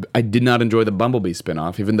 I did not enjoy the Bumblebee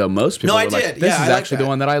spinoff, even though most people were like, this is actually the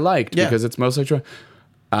one that I liked because it's mostly true.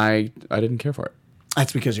 I didn't care for it.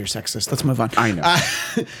 That's because you're sexist. Let's move on. I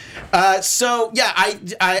know. So yeah,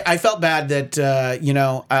 I felt bad that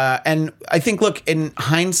and I think, look, in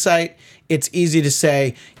hindsight, it's easy to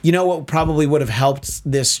say, what probably would have helped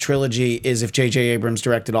this trilogy is if J.J. Abrams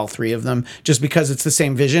directed all three of them, just because it's the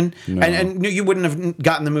same vision, and you wouldn't have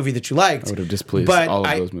gotten the movie that you liked. I would have displeased all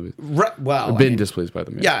of those movies. I've been displeased by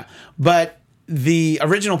them. Yeah, but the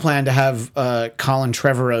original plan to have Colin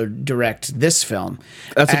Trevorrow direct this film.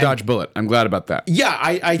 That's a dodge bullet. I'm glad about that. Yeah,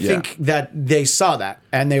 I think that they saw that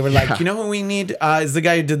and they were like, you know what we need is the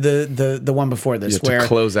guy who did the one before this, to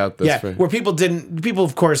close out this. Where people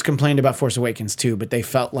of course complained about Force Awakens too, but they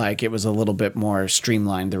felt like it was a little bit more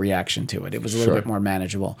streamlined, the reaction to it. It was a little bit more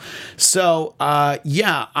manageable. So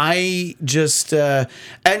I just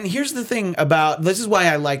and here's the thing about this is why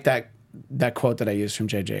I like that quote that I used from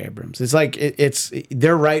J.J. Abrams. It's like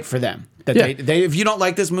they're right for them. That they if you don't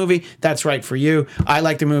like this movie, that's right for you. I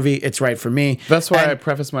like the movie, it's right for me. That's why I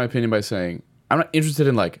preface my opinion by saying I'm not interested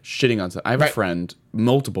in shitting on something. I have a friend,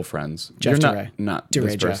 multiple friends. Jeff You're not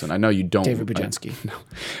this person. Jeff. I know you don't. David Bujenski.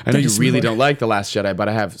 I know you really don't like The Last Jedi, but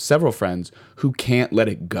I have several friends who can't let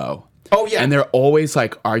it go. Oh yeah, and they're always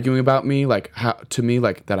arguing about me,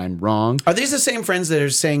 that I'm wrong. Are these the same friends that are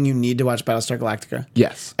saying you need to watch Battlestar Galactica?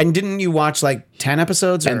 Yes. And didn't you watch 10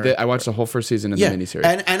 episodes? And I watched the whole first season of the miniseries.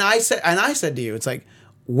 And I said to you, it's like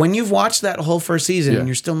when you've watched that whole first season and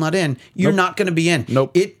you're still not in, you're not going to be in.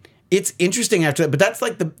 Nope. It's interesting after that, but that's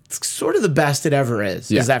the sort of the best it ever is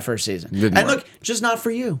that first season. And look, just not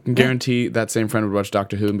for you. I can guarantee that same friend would watch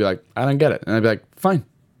Doctor Who and be like, I don't get it, and I'd be like, fine.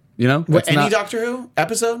 Any Doctor Who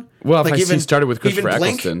episode? Well, if he started with Christopher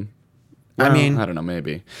Eccleston. Well, I don't know,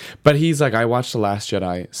 maybe. But he's like, I watched The Last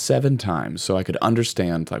Jedi 7 times so I could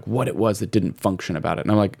understand what it was that didn't function about it.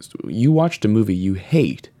 And I'm like, you watched a movie you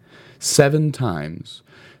hate 7 times.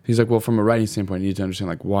 He's like, well, from a writing standpoint, you need to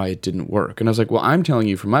understand why it didn't work. And I was like, well, I'm telling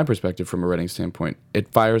you from my perspective, from a writing standpoint,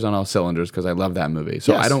 it fires on all cylinders because I love that movie.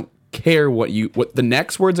 So I don't care what the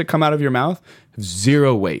next words that come out of your mouth have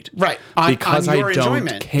zero weight, right? Because on your I don't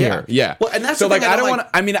enjoyment. care. Yeah. Well, and that's so the thing I don't want.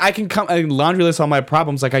 I mean, I can laundry list all my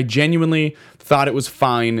problems. I genuinely thought it was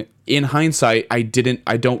fine. In hindsight, I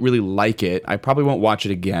don't really like it. I probably won't watch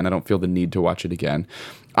it again. I don't feel the need to watch it again.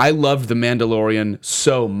 I loved The Mandalorian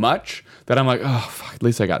so much that I'm like, oh, fuck, at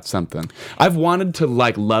least I got something. I've wanted to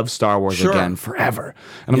love Star Wars again forever.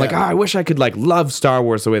 And I'm like, I wish I could love Star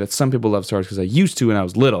Wars the way that some people love Star Wars because I used to when I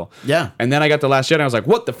was little. Yeah. And then I got The Last Jedi and I was like,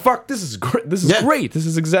 what the fuck? This is great. This is great. This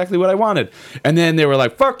is exactly what I wanted. And then they were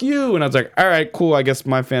like, fuck you. And I was like, all right, cool. I guess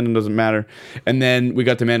my fandom doesn't matter. And then we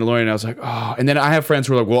got to Mandalorian and I was like, oh. And then I have friends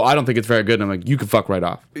who are like, well, I don't think it's very good. And I'm like, you can fuck right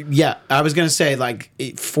off. Yeah. I was going to say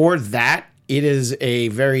for that, it is a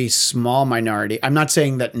very small minority. I'm not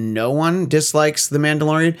saying that no one dislikes The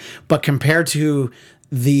Mandalorian, but compared to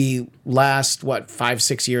the last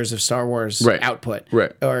 5-6 years of Star Wars output,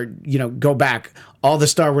 or go back all the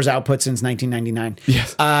Star Wars output since 1999.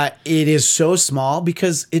 Yes, it is so small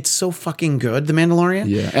because it's so fucking good, The Mandalorian.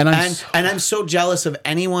 Yeah, and I'm so jealous of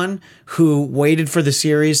anyone who waited for the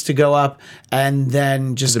series to go up and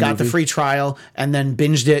then just got the free trial and then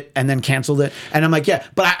binged it and then canceled it. And I'm like,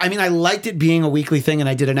 but I mean, I liked it being a weekly thing, and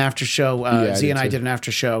I did an after show. Z and I did an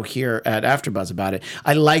after show here at AfterBuzz about it.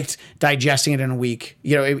 I liked digesting it in a week,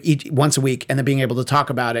 once a week, and then being able to talk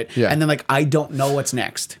about it. Yeah. And then I don't know what's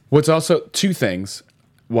next. What's also 2 things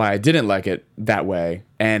why I didn't like it that way,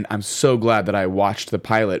 and I'm so glad that I watched the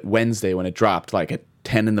pilot Wednesday when it dropped, at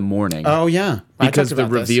 10 in the morning. Oh yeah, because the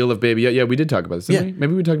reveal of Baby Yoda. Yeah, we did talk about this. Didn't we?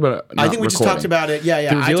 Maybe we talked about it. I think we just talked about it. Yeah.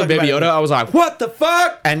 The reveal of Baby Yoda. I was like, what the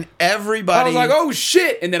fuck? And everybody. I was like, oh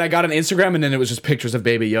shit! And then I got on Instagram, and then it was just pictures of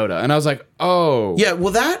Baby Yoda, and I was like, oh. Yeah.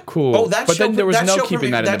 Well, that cool. Oh, that. But then there was no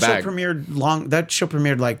keeping that in the bag. That show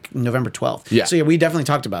premiered November 12th. Yeah. So we definitely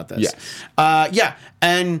talked about this. Yeah.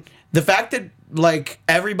 And the fact that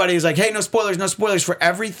everybody's like, hey, no spoilers for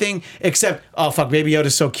everything except, oh fuck, Baby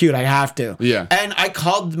Yoda's so cute, I have to. Yeah. And I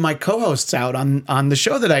called my co-hosts out on the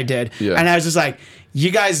show that I did, and I was just like, you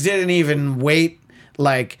guys didn't even wait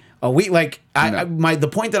a week. The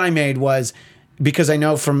point that I made was, because I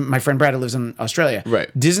know from my friend Brad who lives in Australia,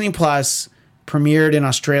 Disney Plus premiered in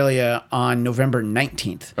Australia on November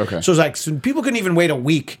 19th. Okay. So it's so people couldn't even wait a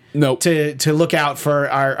week to look out for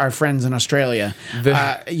our friends in Australia.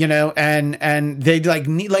 And they'd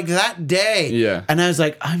need that day. Yeah. And I was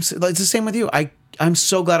like, it's the same with you. I'm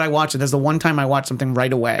so glad I watched it. That's the one time I watched something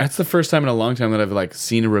right away. That's the first time in a long time that I've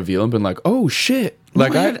seen a reveal and been like, oh shit.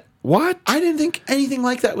 What? I didn't think anything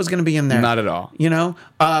like that was going to be in there. Not at all.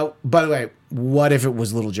 By the way, what if it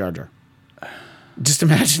was Little Jar Jar? Just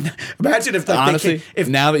imagine if honestly, if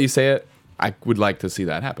now that you say it, I would like to see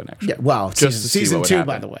that happen, actually. Yeah, well, just season 2,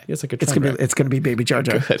 by the way. It's like it's gonna be Baby Jar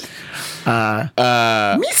Jar. Good.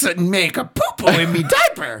 Me shouldn't make a poo-poo in me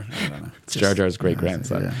diaper. I don't know. It's Jar Jar's great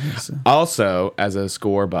grandson. Yeah, also, as a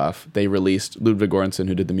score buff, they released Ludwig Göransson,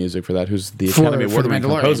 who did the music for that, who's the Academy Award-winning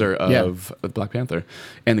composer of Black Panther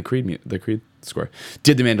and the Creed score.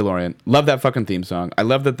 Did The Mandalorian. Love that fucking theme song. I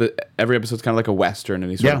love that every episode's kind of like a Western,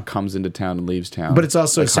 and he sort of comes into town and leaves town. But it's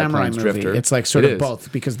also like a samurai movie. Drifter. It's like sort of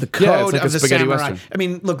both, because the code of the samurai. Western. I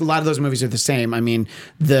mean, look, a lot of those movies are the same. I mean,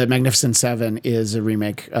 The Magnificent Seven is a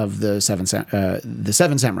remake of the Seven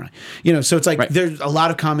Samurai. You know, so it's like there's a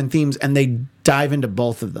lot of common themes, and they dive into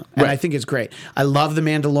both of them, and I think it's great. I love The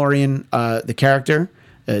Mandalorian, the character.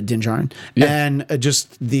 Din Djarin, and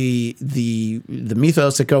just the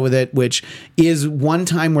mythos that go with it, which is one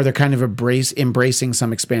time where they're kind of embracing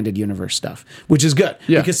some expanded universe stuff, which is good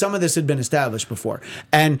because some of this had been established before.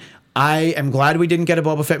 And I am glad we didn't get a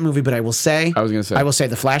Boba Fett movie, but I will say the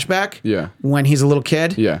flashback, when he's a little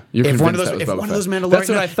kid, if one of those Mandalorian, that's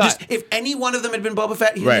what I thought. If any one of them had been Boba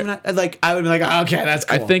Fett, I would be like, okay, that's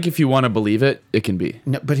cool. I think if you want to believe it, it can be.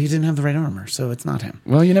 No, but he didn't have the right armor, so it's not him.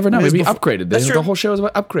 Well, you never know. Maybe he upgraded. That's true. The whole show is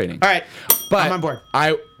about upgrading. All right, but I'm on board.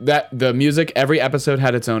 The music, every episode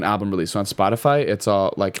had its own album release. So on Spotify, it's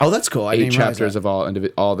all like that's cool. 8 chapters of all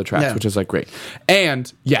the tracks, which is like great.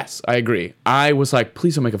 And yes, I agree. I was like,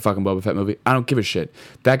 please don't make a fucking Boba Fett movie. I don't give a shit.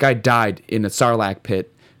 That guy died in a Sarlacc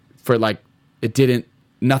pit for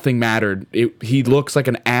nothing mattered. He looks like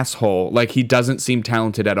an asshole. Like, he doesn't seem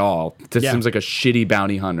talented at all. Just seems like a shitty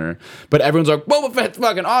bounty hunter. But everyone's like, Boba Fett's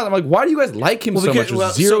fucking awesome. I'm like, why do you guys like him so much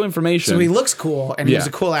with zero information? So he looks cool, and he's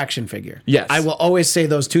a cool action figure. Yes. I will always say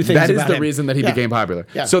those two things about him. That is the reason that he became popular.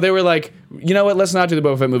 Yeah. So they were like, you know what? Let's not do the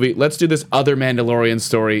Boba Fett movie. Let's do this other Mandalorian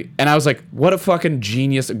story. And I was like, what a fucking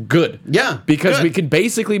genius. Good. Yeah. Because we could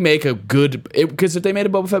basically make a good... Because if they made a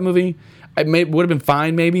Boba Fett movie... It would have been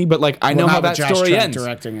fine, maybe, but like I know how that story ends.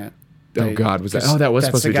 Directing it. Oh God, was that? Oh, that was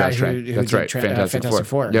supposed to be Josh Trank. That's right, Fantastic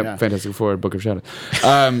Four. Yep, Fantastic Four, Book of Shadows.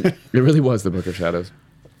 It really was the Book of Shadows.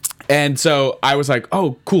 And so I was like,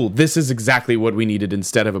 oh, cool. This is exactly what we needed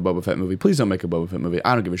instead of a Boba Fett movie. Please don't make a Boba Fett movie.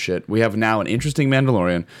 I don't give a shit. We have now an interesting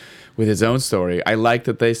Mandalorian with his own story. I like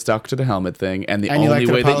that they stuck to the helmet thing, and the only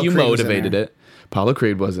way that you motivated it. Apollo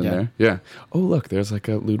Creed was in there. Yeah. Oh, look, there's like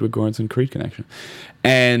a Ludwig Göransson Creed connection.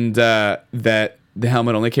 And that the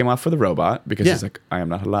helmet only came off for the robot because he's like, I am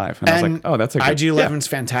not alive. And I was like, oh, that's a good... IG-11's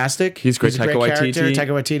fantastic. He's great. Taika Waititi. Taika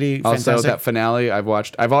Waititi, also, that finale, I've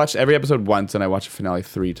watched every episode once, and I watched the finale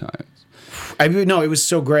 3 times. No, it was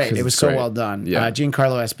so great. It was so well done. Yeah.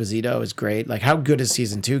 Giancarlo Esposito is great. Like, how good is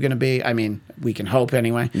season 2 going to be? I mean, we can hope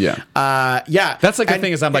anyway. Yeah. That's like the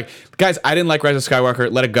thing is, I'm like, guys, I didn't like Rise of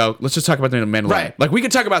Skywalker. Let it go. Let's just talk about the Mandalorian. Right. Like, we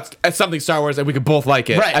could talk about something Star Wars and we could both like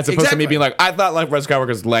it, as opposed to me being like, I thought Rise of Skywalker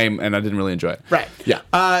was lame and I didn't really enjoy it. Right.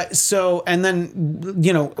 Yeah. So, and then,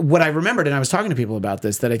 you know, what I remembered, and I was talking to people about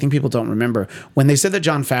this that I think people don't remember, when they said that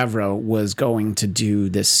Jon Favreau was going to do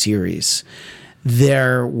this series,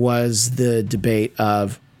 there was the debate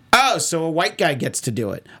of, so a white guy gets to do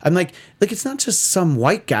it. I'm like, it's not just some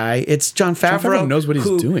white guy. It's Jon Favreau. Jon Favreau knows what he's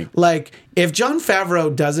doing. Like, if Jon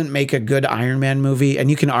Favreau doesn't make a good Iron Man movie, and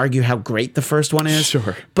you can argue how great the first one is,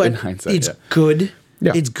 sure, but in hindsight, it's good.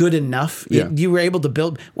 Yeah. It's good enough. Yeah. You were able to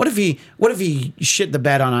build. What if he shit the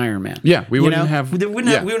bed on Iron Man? Yeah, we wouldn't have.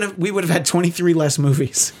 We would have had 23 less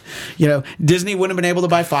movies. You know, Disney wouldn't have been able to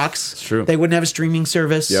buy Fox. It's true. They wouldn't have a streaming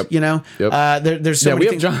service. Yep. You know, there's so many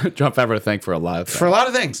things. We have Jon Favreau to thank for a lot of things. For a lot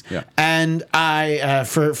of things. Yeah. And I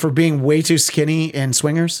for being way too skinny in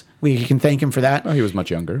Swingers. We can thank him for that. Oh, he was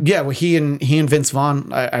much younger. Yeah, well, he and Vince Vaughn.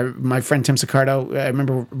 My friend Tim Sicardo. I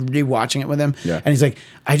remember rewatching it with him. Yeah. And he's like,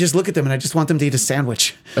 I just look at them and I just want them to eat a sandwich.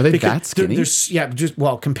 Are they that skinny?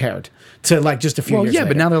 Compared to like just a few years later.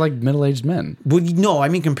 But now they're like middle-aged men. Well, no, I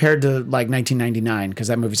mean compared to like 1999, because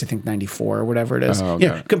that movie's I think 94 or whatever it is. Oh, okay.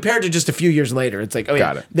 Yeah, compared to just a few years later, it's like,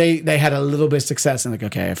 Got it. They had a little bit of success and like,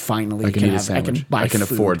 okay, I finally can eat a sandwich. I can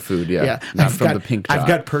afford food. Yeah. Not from the pink job. I've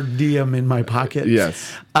got per diem in my pocket.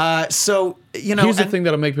 Yes. So, you know, here's the thing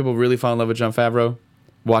that'll make people really fall in love with Jon Favreau.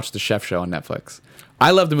 Watch the Chef Show on Netflix.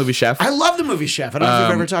 I love the movie Chef. I love the movie Chef. I don't know if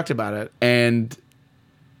we've ever talked about it. And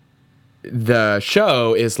the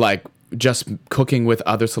show is like just cooking with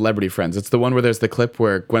other celebrity friends. It's the one where there's the clip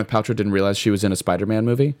where Gwyneth Paltrow didn't realize she was in a Spider-Man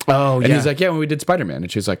movie. Oh, and he's like, yeah, when we did Spider-Man.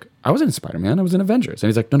 And she's like, I wasn't in Spider-Man. I was in Avengers. And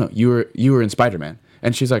he's like, no, you were in Spider-Man.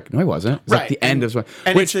 And she's like, no, I wasn't. It's like the end of...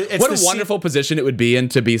 Which, what a wonderful position it would be in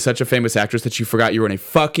to be such a famous actress that you forgot you were in a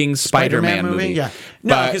fucking Spider-Man movie. Yeah.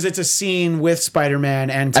 No, because it's a scene with Spider-Man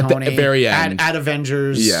and Tony. At the very end. At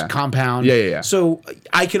Avengers compound. Yeah. So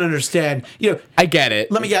I can understand. I get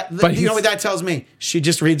it. Let me get... But you know what that tells me? She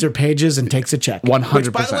just reads her pages and takes a check. 100%.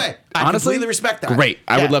 Which, by the way, I completely respect that. Great.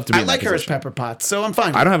 I would love to be in that I like her as position. Pepper Potts, so I'm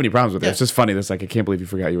fine. I don't have any problems with it. It's just funny. That's like, I can't believe you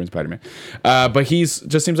forgot you were in Spider-Man. But he's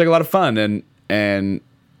just seems like a lot of fun. And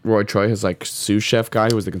Roy Choi, his like sous chef guy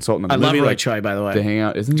who was the consultant on the movie. I love Roy Choi, by the way. They hang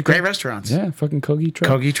out. Isn't he great restaurants? Yeah, fucking Kogi truck.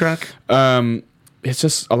 Kogi truck. It's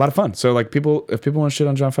just a lot of fun. So like if people want to shit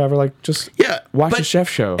on Jon Favreau, like just watch a chef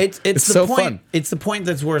show. It's so fun. It's the point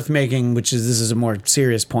that's worth making, which is, this is a more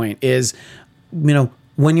serious point, is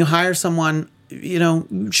when you hire someone,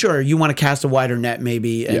 sure, you want to cast a wider net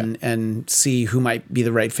maybe and see who might be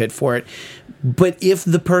the right fit for it. But if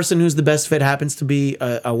the person who's the best fit happens to be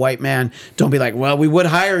a white man, don't be like, well, we would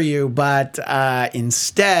hire you, but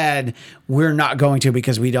instead we're not going to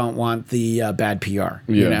because we don't want the bad PR,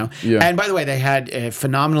 Yeah. And by the way, they had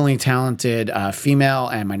phenomenally talented female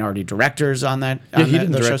and minority directors on that. Yeah, he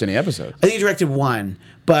didn't direct any episodes. I think he directed one,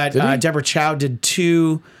 but Deborah Chow did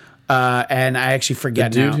two. And I actually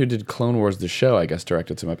forget the dude now. who did Clone Wars, the show, I guess,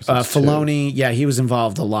 directed some episodes. Filoni, he was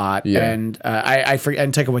involved a lot. Yeah. And I forget.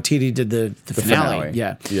 And Taika Waititi did the finale.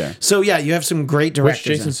 Yeah. So you have some great directors.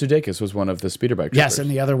 Which Jason Sudeikis was one of the speeder bike drivers. Yes, and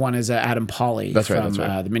the other one is Adam Pawley. That's right.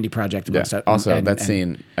 The Mindy Project. Also, that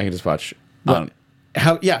scene I can just watch.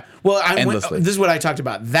 Endlessly. This is what I talked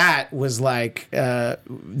about. That was like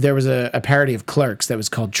there was a parody of Clerks that was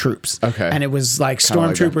called Troops. Okay, and it was like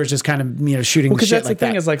stormtroopers just kind of shooting. Because shit that's the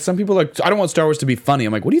thing is like some people are like, I don't want Star Wars to be funny.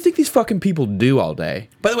 I'm like, what do you think these fucking people do all day?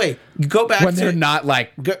 By the way, go back when they're not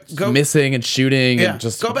like missing and shooting and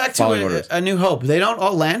just go back to a New Hope. They don't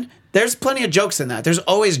all land. There's plenty of jokes in that. There's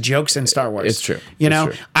always jokes in Star Wars. It's true.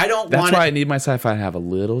 I don't want. That's why I need my sci-fi to have a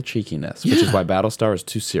little cheekiness, which is why Battlestar is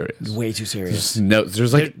too serious. Way too serious.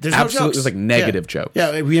 There's like there's like negative jokes.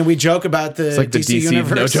 Yeah, we joke about the, like DC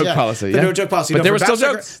universe no joke policy. The no joke policy. But there were still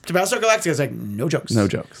jokes. Battlestar Galactica is like no jokes. No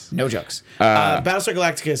jokes. No jokes. Battlestar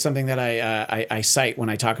Galactica is something that I cite when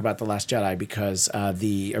I talk about The Last Jedi because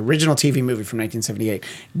the original TV movie from 1978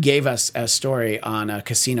 gave us a story on a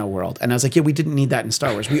casino world, and I was like, we didn't need that in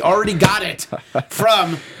Star Wars. We already got it.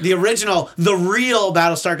 From the original, the real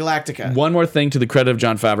Battlestar Galactica. One more thing to the credit of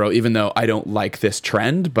Jon Favreau, even though I don't like this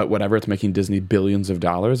trend, but whatever, it's making Disney billions of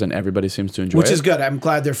dollars and everybody seems to enjoy it. Which is good. I'm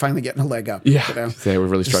glad they're finally getting a leg up. Yeah, they were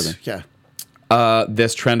really struggling.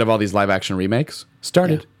 This trend of all these live action remakes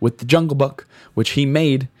started with The Jungle Book, which he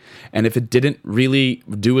made. And if it didn't really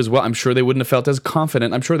do as well, I'm sure they wouldn't have felt as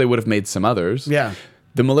confident. I'm sure they would have made some others. Yeah.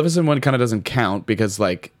 The Maleficent one kind of doesn't count because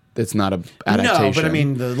like it's not a adaptation. No, but I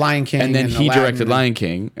mean the Lion King, and then he directed Lion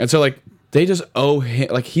King, and so like they just owe him.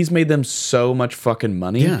 Like he's made them so much fucking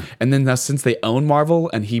money, and then since they own Marvel,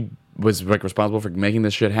 and he was like responsible for making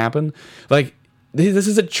this shit happen, like this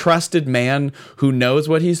is a trusted man who knows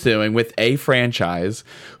what he's doing with a franchise,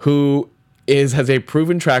 who has a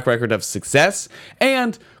proven track record of success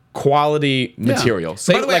and quality material.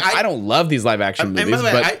 So, by the way, I don't love these live action movies. And by the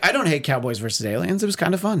way, but I don't hate Cowboys versus Aliens. It was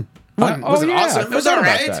kind of fun. Awesome. It was all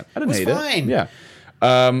right. I didn't hate it. Yeah.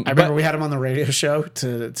 I remember we had him on the radio show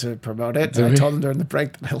to promote it. And I told him during the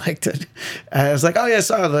break that I liked it. I was like, I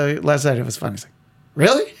saw the last night. It was fun. He's like,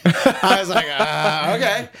 really? I was like,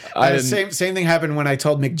 okay. Same thing happened when I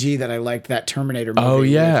told McG that I liked that Terminator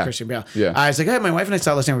movie with Christian Bale. Yeah. I was like, hey, my wife and I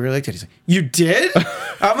saw this and we really liked it. He's like, you did?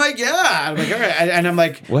 I'm like, yeah. I'm like, all right. And I'm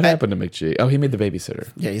like, what happened to McG? Oh, he made The Babysitter.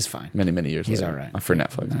 Yeah, he's fine. Many, many years He's later. all right. For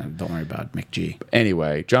Netflix. Don't worry about McG.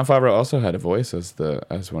 Anyway, Jon Favreau also had a voice as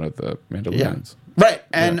one of the Mandalorians. Yeah. Right.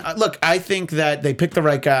 And look, I think that they picked the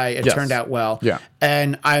right guy. It turned out well. Yeah.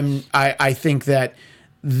 And I think that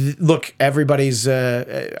look, everybody's.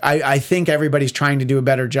 I think everybody's trying to do a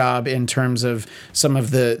better job in terms of some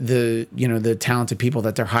of the talented people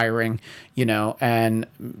that they're hiring. And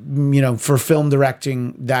for film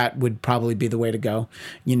directing, that would probably be the way to go.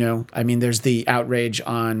 I mean, there's the outrage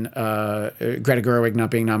on Greta Gerwig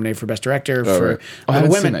not being nominated for Best Director for Little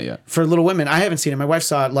Women. Seen that yet. For Little Women, I haven't seen it. My wife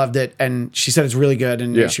saw it, loved it, and she said it's really good,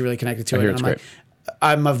 and she really connected to it. And I'm like,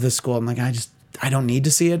 I'm of the school. I'm like, I don't need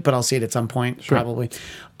to see it, but I'll see it at some point, probably.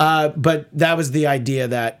 But that was the idea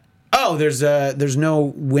that, there's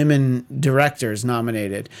no women directors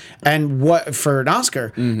nominated, and what for an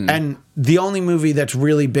Oscar, and the only movie that's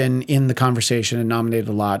really been in the conversation and nominated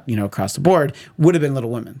a lot, across the board, would have been Little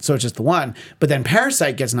Women. So it's just the one. But then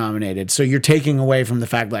Parasite gets nominated, so you're taking away from the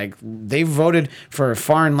fact like they voted for a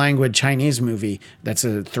foreign language Chinese movie that's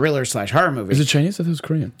a thriller / horror movie. Is it Chinese? I thought it was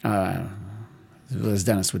Korean. as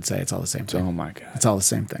Dennis would say, it's all the same thing. Oh my God. It's all the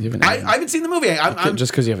same thing. I haven't seen the movie. I'm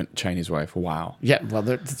just because you have a Chinese wife. Wow. Yeah, well,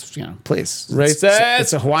 please. Racist.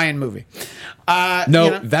 It's a Hawaiian movie.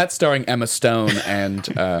 That's starring Emma Stone and...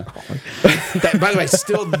 by the way,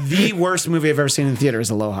 still the worst movie I've ever seen in theater is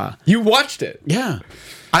Aloha. You watched it? Yeah.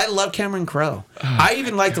 I love Cameron Crowe. I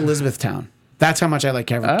even liked Elizabethtown. That's how much I like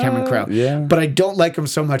Cameron Crowe. Yeah. But I don't like him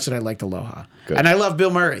so much that I liked Aloha. Good. And I love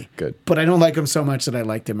Bill Murray. Good. But I don't like him so much that I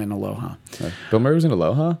liked him in Aloha. Bill Murray was in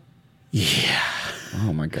Aloha? Yeah.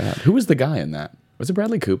 Oh my God. Who was the guy in that? Was it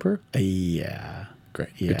Bradley Cooper? Yeah. Great.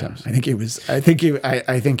 Yeah. Good times. I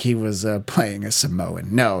think he was playing a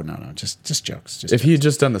Samoan. No. Just jokes. If he had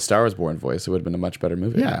just done the Star Wars Born voice, it would have been a much better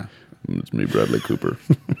movie. Yeah. It's me, Bradley Cooper,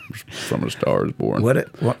 from A Star Is Born.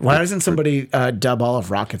 Why doesn't somebody dub all of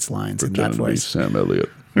Rocket's lines in that voice? Sam Elliott.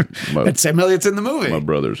 And Sam Elliott's in the movie. My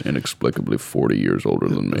brother's inexplicably 40 years older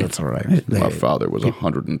than me. That's all right. My father was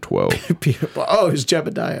 112. Oh, it's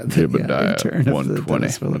Jebediah. Jebediah, 120.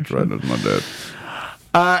 That's right, that's my dad.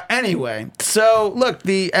 Anyway, so look,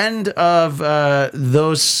 the end of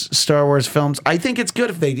those Star Wars films, I think it's good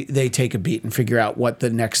if they take a beat and figure out what the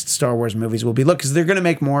next Star Wars movies will be. Look, because they're going to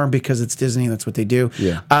make more because it's Disney. That's what they do.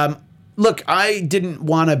 Yeah. Look, I didn't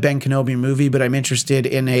want a Ben Kenobi movie, but I'm interested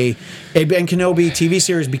in a Ben Kenobi TV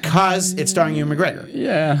series because it's starring Ewan McGregor.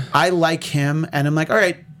 Yeah. I like him, and I'm like, all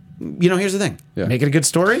right, here's the thing. Yeah. Make it a good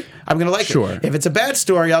story. I'm going to like it. If it's a bad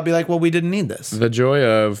story, I'll be like, well, we didn't need this. The joy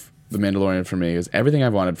of The Mandalorian for me is everything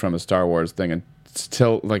I've wanted from a Star Wars thing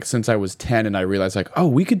until, like, since I was 10 and I realized, like, oh,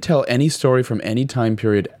 we could tell any story from any time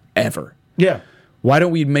period ever. Yeah. Why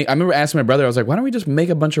don't we make... I remember asking my brother, I was like, why don't we just make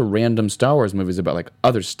a bunch of random Star Wars movies about, like,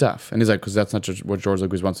 other stuff? And he's like, because that's not just what George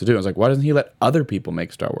Lucas wants to do. I was like, why doesn't he let other people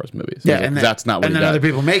make Star Wars movies? Yeah, like, and that's not what he does. And then other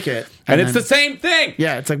people make it. And it's the same thing!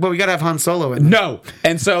 Yeah, it's like, well, we got to have Han Solo in there. No!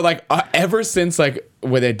 And so, like, ever since, like,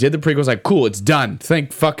 when they did the prequels, like, cool, it's done.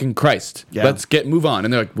 Thank fucking Christ. Yeah. Let's move on.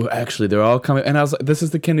 And they're like, well, actually, they're all coming... And I was like, this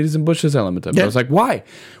is the Kennedys and Bushes element of it. I was like, why?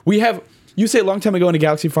 We have... You say a long time ago in a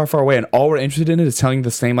galaxy far, far away, and all we're interested in is telling the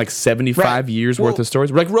same, like, 75 years worth of stories.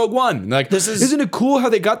 We're like, Rogue One. And like, isn't it cool how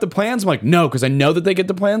they got the plans? I'm like, no, because I know that they get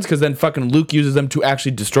the plans, because then fucking Luke uses them to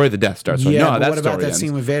actually destroy the Death Star. So no, but what about that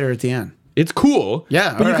scene with Vader at the end? It's cool.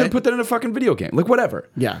 Yeah, but you could put that in a fucking video game. Like, whatever.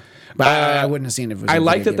 Yeah. But I wouldn't have seen it if it was I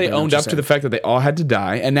like that they owned up to the fact that they all had to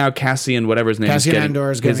die, and now Cassian, whatever his name is, getting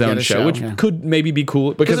his own show, which could maybe be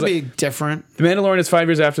cool. Because it'll be different. The Mandalorian is 5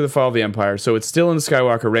 years after the fall of the Empire, so it's still in the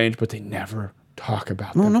Skywalker range, but they never talk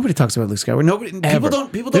about them. Well, nobody talks about Luke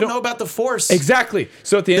Skywalker. People don't know about the Force. Exactly.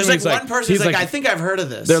 So at the end, there's like one person who's like, I think I've heard of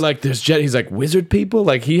this. They're like, there's Jedi. He's like, wizard people?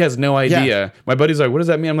 Like, he has no idea. Yeah. My buddy's like, what does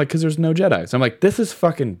that mean? I'm like, because there's no Jedi. So I'm like, this is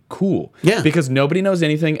fucking cool. Yeah. Because nobody knows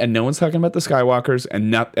anything, and no one's talking about the Skywalkers,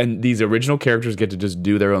 and these original characters get to just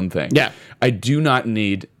do their own thing. Yeah. I do not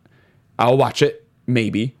need... I'll watch it,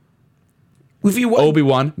 maybe. If you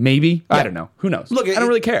Obi-Wan, maybe. Yeah. I don't know. Who knows? Look, I don't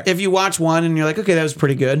really care. If you watch one and you're like, okay, that was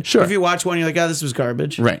pretty good. Sure. If you watch one, you're like, oh, this was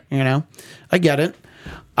garbage. Right. I get it.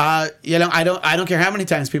 I don't care how many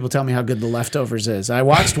times people tell me how good The Leftovers is. I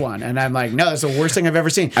watched one and I'm like, no, that's the worst thing I've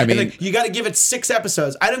ever seen. I mean, like, you got to give it 6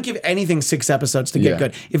 episodes. I don't give anything 6 episodes to get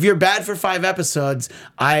good. If you're bad for 5 episodes,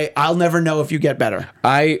 I'll never know if you get better.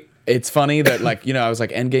 It's funny that, like, I was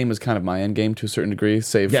like, Endgame is kind of my Endgame to a certain degree,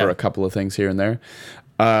 save for a couple of things here and there.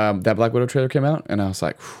 That Black Widow trailer came out, and I was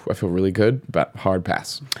like, I feel really good, but hard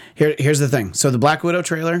pass. Here's the thing. So the Black Widow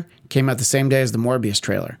trailer came out the same day as the Morbius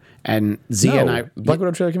trailer. And and I... Black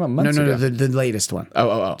Widow trailer came out months ago. No, the latest one.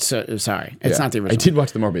 Oh. So, sorry. It's not the original. I did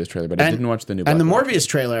watch the Morbius trailer, but I didn't watch the new Black Widow. And the Morbius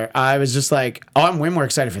trailer, I was just like, oh, I'm way more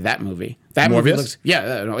excited for that movie. That movie looks...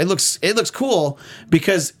 Yeah, no, it looks cool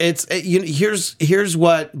because here's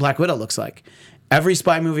what Black Widow looks like. Every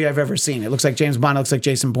spy movie I've ever seen. It looks like James Bond. It looks like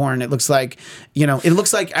Jason Bourne. It looks like, it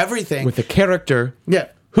looks like everything. With a character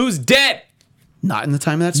who's dead. Not in the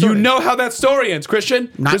time of that story. You know how that story ends,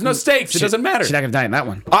 Christian. There's no stakes. It doesn't matter. She's not going to die in that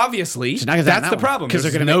one. Obviously. That's the problem. Because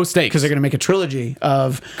they're going to no stakes. Because they're going to make a trilogy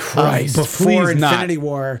of before Infinity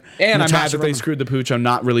War. And I'm mad that they screwed the pooch on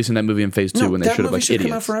not releasing that movie in Phase 2 when they should have, like, idiots. That movie should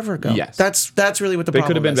come out forever ago. Yes. That's really what the problem is. They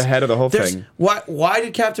could have been the head of the whole thing. Why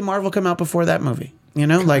did Captain Marvel come out before that movie?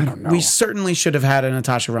 We certainly should have had a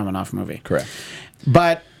Natasha Romanoff movie. Correct.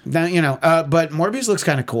 But then, but Morbius looks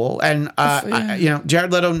kind of cool, and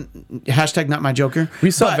Jared Leto # not my Joker.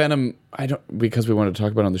 We saw Venom. Because we wanted to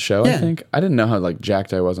talk about it on the show. I think I didn't know how like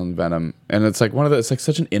jacked I was on Venom, and it's like it's like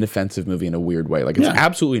such an inoffensive movie in a weird way. Like it's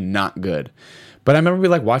absolutely not good. But I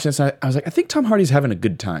remember watching this, and I was like, I think Tom Hardy's having a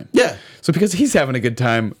good time. Yeah. So because he's having a good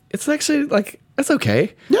time, it's actually like it's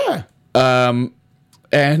okay. Yeah.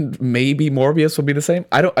 And maybe Morbius will be the same.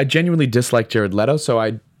 I genuinely dislike Jared Leto, so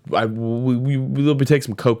we will take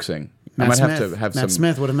some coaxing. I might have to have Matt some.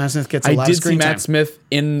 Smith. What if Matt Smith gets a lot of screen time? I did see Matt Smith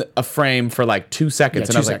in a frame for like 2 seconds,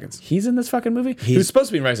 and I was like, he's in this fucking movie? He was supposed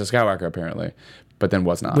to be in Rise of Skywalker, apparently, but then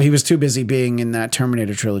was not. Well, he was too busy being in that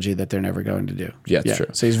Terminator trilogy that they're never going to do. Yeah, it's true.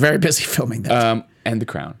 So he's very busy filming that. And The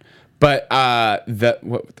Crown. But oh God,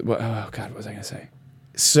 what was I going to say?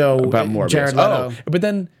 So about Morbius. Jared Leto. But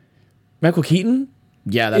then Michael Keaton?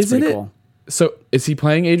 Yeah, that's pretty cool. So is he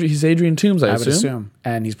playing He's Adrian Toomes, I would assume.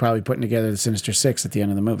 And he's probably putting together the Sinister Six at the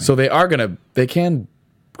end of the movie. So they can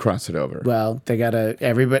cross it over. Well, they gotta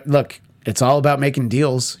look, it's all about making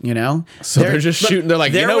deals, you know? So they're just shooting, they're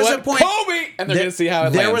like, you know what? Kobe! And they're gonna see how it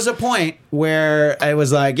lands. There was a point where I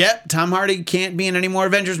was like, yep, Tom Hardy can't be in any more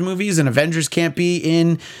Avengers movies, and Avengers can't be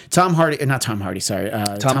in Tom Holland.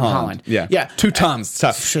 Yeah. Yeah. Two Toms. It's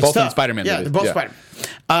tough. Both in Spider-Man movies. Yeah, they're both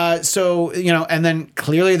Spider-Man. So, you know, and then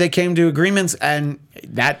clearly they came to agreements, and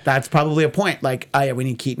that's probably a point. Like, oh yeah, we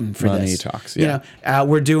need Keaton for Money this. talks, yeah. You know,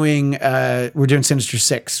 we're doing Sinister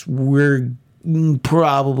Six. We're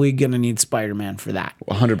probably gonna need Spider-Man for that.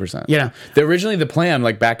 100%. You know, originally the plan,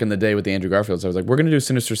 like back in the day with the Andrew Garfields, I was like, we're gonna do a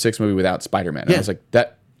Sinister Six movie without Spider-Man. And I was like,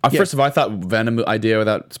 that. First of all, I thought Venom idea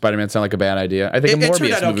without Spider-Man sounded like a bad idea. I think a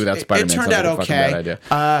Morbius movie without Spider-Man sounds like a fucking bad idea.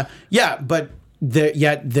 Yeah, but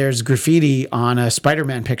yet there's graffiti on a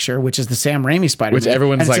Spider-Man picture, which is the Sam Raimi Spider-Man, which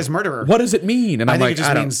everyone's like, it says murderer. What does it mean? And I'm like,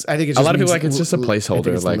 I think it just a lot of people like it's just a placeholder. I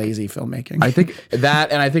think it's like lazy filmmaking. I think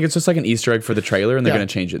that, and I think it's just like an Easter egg for the trailer, and they're going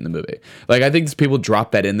to change it in the movie. Like I think people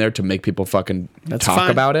drop that in there to make people fucking talk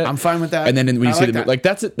about it. I'm fine with that. And then when you see the movie, like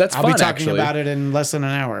that's fun. I'll be talking actually about it in less than an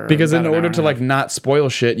hour. Because in order to like not spoil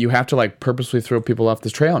shit, you have to like purposely throw people off the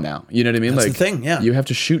trail now. You know what I mean? That's like the thing. Yeah, you have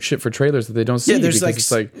to shoot shit for trailers that they don't see. Yeah, there's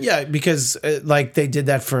because like they did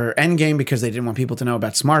that for Endgame because they didn't want people to know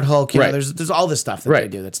about Smart Hulk. You know, there's all this stuff that they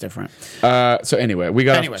do that's different. So anyway, we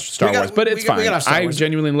got off Star Wars, but it's fine. I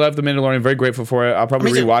genuinely love The Mandalorian. Very grateful for it. I'll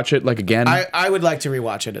probably rewatch it like again. I would like to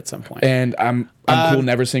rewatch it at some point. And I'm cool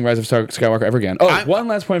never seeing Rise of Skywalker ever again. Oh, one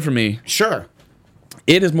last point for me. Sure.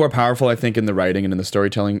 It is more powerful, I think, in the writing and in the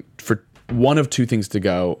storytelling for one of two things to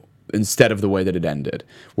go instead of the way that it ended,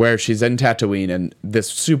 where she's in Tatooine and this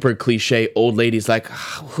super cliche old lady's like,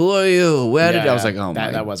 who are you? Where did I was like, oh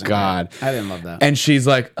my God. Great. I didn't love that. And she's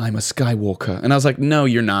like, I'm a Skywalker. And I was like, no,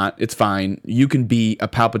 you're not. It's fine. You can be a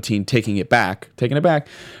Palpatine taking it back.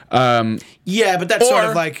 Yeah, but that's sort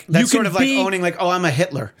of like owning like, oh, I'm a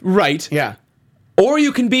Hitler. Right. Yeah. Or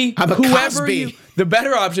you can be I'm a whoever Cosby. The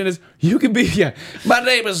better option is you can be, my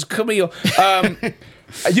name is Camille.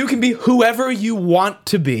 You can be whoever you want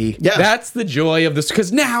to be. Yeah. That's the joy of this.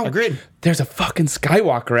 Because now there's a fucking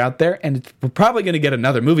Skywalker out there, and we're probably going to get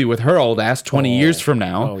another movie with her old ass 20 years from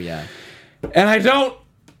now. Oh, yeah. And I don't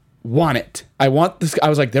want it. I want this. I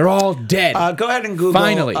was like, they're all dead. Go ahead and Google.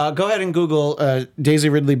 Finally. Go ahead and Google Daisy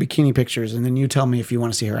Ridley bikini pictures, and then you tell me if you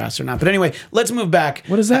want to see her ass or not. But anyway, let's move back.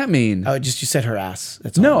 What does that mean? Just you said her ass.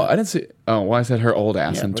 That's all I didn't see. Oh, well, I said her old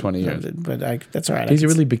ass in 20 years. But that's all right. Daisy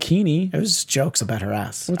Ridley bikini. It was just jokes about her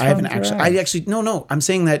ass. What's wrong with her ass? No. I'm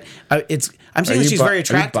saying that I'm saying that she's very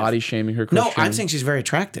attractive. Are you body shaming her? Christian? No, I'm saying she's very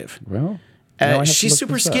attractive. Well, she's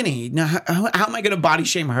super skinny. Now, how am I going to body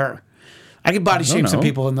shame her? I could body shame some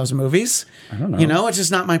people in those movies. I don't know. You know, it's just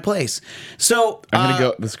not my place. So I'm gonna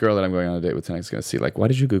go. This girl that I'm going on a date with tonight is gonna see like, why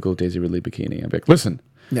did you Google Daisy Ridley bikini? I'm like, listen.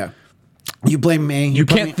 Yeah. You blame me. You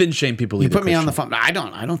can't thin shame people. You put me on the phone. I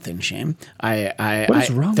don't thin shame. What is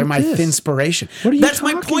wrong? They're with my this? thinspiration. What are you? That's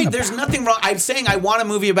my point. About? There's nothing wrong. I'm saying I want a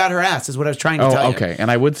movie about her ass. Is what I was trying to tell you. Okay. And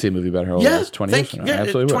I would see a movie about her ass 20 years from now.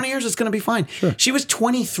 Absolutely. 20 years is going to be fine. Sure. She was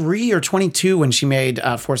 23 or 22 when she made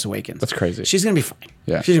Force Awakens. That's crazy. She's going to be fine.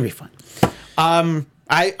 Yeah. She's going to be fine.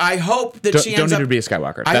 I hope that she ends up... Don't need to be a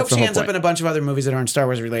Skywalker. I hope she ends up in a bunch of other movies that aren't Star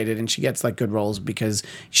Wars related, and she gets like good roles because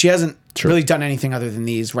she hasn't really done anything other than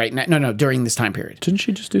these right now. No, during this time period. Didn't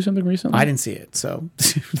she just do something recently? I didn't see it, so...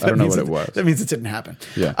 I don't know what it was. That means it didn't happen.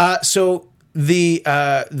 Yeah. So the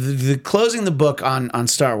closing the book on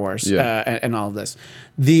Star Wars and all of this,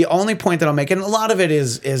 the only point that I'll make, and a lot of it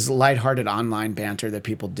is lighthearted online banter that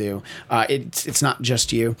people do. It's not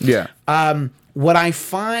just you. Yeah. What I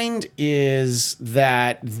find is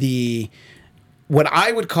that what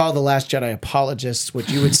I would call the Last Jedi apologists, what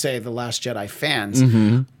you would say the Last Jedi fans,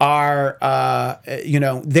 are,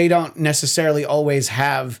 they don't necessarily always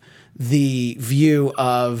have the view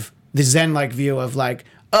of the Zen-like view of like,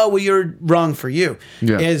 oh, well, you're wrong for you.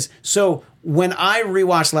 Yeah. So when I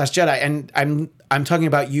rewatched Last Jedi, and I'm talking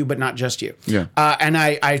about you, but not just you. Yeah. And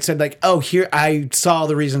I said like, oh, here I saw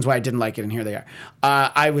the reasons why I didn't like it, and here they are.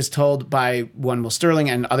 I was told by one Will Sterling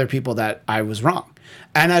and other people that I was wrong.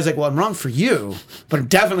 And I was like, well, I'm wrong for you, but I'm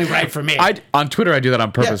definitely right for me. On Twitter, I do that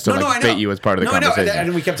on purpose to bait you as part of the conversation. I know.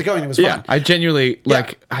 And we kept it going. It was fun. I genuinely,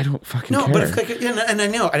 I don't fucking care. No, but it's like, and I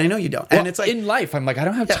know you don't. Well, and it's like in life, I'm like, I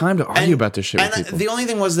don't have time to argue about this shit with people. The only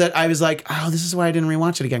thing was that I was like, oh, this is why I didn't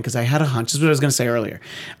rewatch it again, because I had a hunch. This is what I was going to say earlier.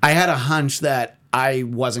 I had a hunch that I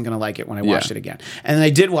wasn't going to like it when I watched it again. And then I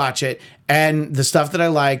did watch it, and the stuff that I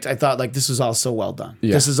liked, I thought like, this is all so well done.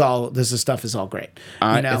 Yeah. This stuff is all great.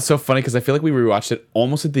 It's so funny because I feel like we rewatched it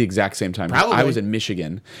almost at the exact same time. Probably. I was in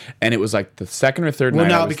Michigan, and it was like the second or third night.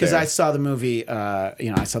 Well, no, because I saw the movie.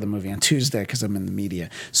 I saw the movie on Tuesday because I'm in the media,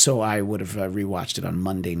 so I would have rewatched it on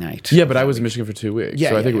Monday night. Yeah, but I was in Michigan for 2 weeks,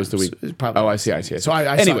 so I think it was the week. Probably. Oh, I see. So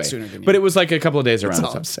I saw it sooner than you. But it was like a couple of days around. That's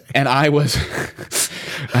all I'm saying. And I was,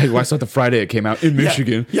 I saw it the Friday it came out in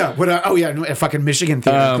Michigan. Yeah. A fucking Michigan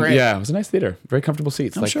theater. Great. Yeah, it was a nice theater, very comfortable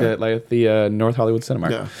seats, like the North Hollywood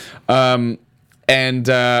Cinemark. Yeah. And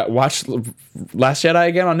watched Last Jedi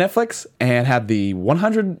again on Netflix and had the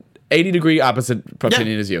 180-degree opposite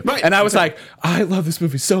opinion as you. Right. And I was like, I love this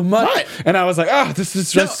movie so much. Right. And I was like, oh, this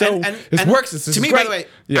is just this works. This is to me, great. by the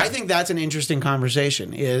way, I think that's an interesting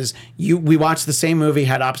conversation. We watched the same movie,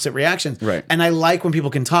 had opposite reactions. Right. And I like when people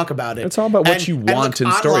can talk about it. It's all about what you want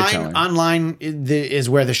in storytelling. Online is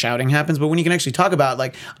where the shouting happens, but when you can actually talk about it,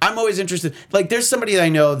 like, I'm always interested. Like, there's somebody that I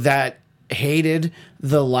know that hated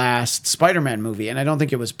the last Spider-Man movie, and I don't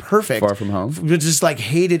think it was perfect. Far From Home, but just like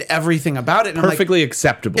hated everything about it. And perfectly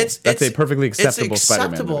acceptable. That's a perfectly acceptable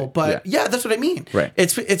Spider-Man movie. But yeah, that's what I mean. Right.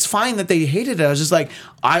 It's fine that they hated it. I was just like,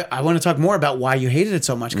 I want to talk more about why you hated it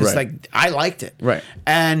so much, because like I liked it. Right.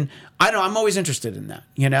 And I don't know, I'm always interested in that.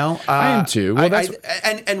 I am too. Well,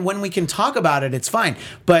 and when we can talk about it, it's fine.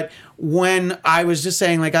 But when I was just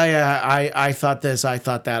saying like, I thought this, I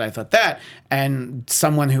thought that, and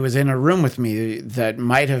someone who was in a room with me that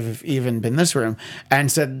might have even been this room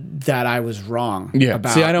and said that I was wrong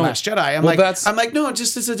about Last Jedi. I'm like, no,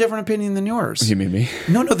 it's a different opinion than yours. You mean me?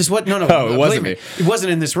 No. No, it wasn't me. It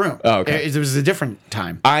wasn't in this room. Oh, okay. It was a different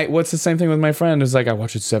time. What's the same thing with my friend? Is like, I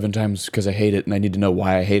watched it 7 times because I hate it, and I need to know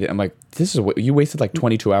why I hate it. I'm like, this is what you wasted like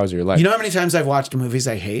 22 hours of your life. You know how many times I've watched movies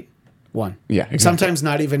I hate? One. Yeah, exactly. Sometimes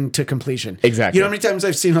not even to completion. Exactly. You know how many times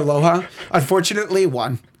I've seen Aloha? Unfortunately,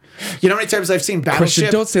 one. You know how many times I've seen Battleship?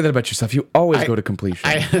 Christian, don't say that about yourself. You always go to completion.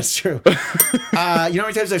 That's true. You know how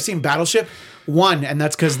many times I've seen Battleship? One, and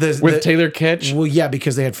that's because with Taylor Kitsch. Well, yeah,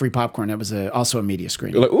 because they had free popcorn. That was also a media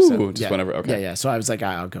screening. Like, ooh, just whenever. Okay. Yeah. So I was like,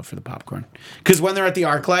 I'll go for the popcorn because when they're at the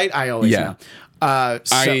ArcLight, I always know.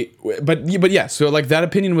 But yeah, so like that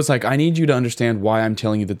opinion was like, I need you to understand why I'm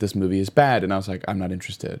telling you that this movie is bad, and I was like, I'm not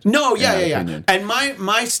interested. No, yeah. And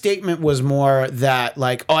my statement was more that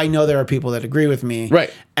like, I know there are people that agree with me,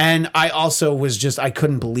 right? And I also was I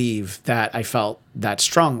couldn't believe that I felt that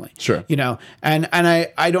strongly. Sure. And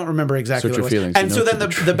I don't remember exactly what it was. Feelings, and so then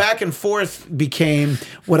the back and forth became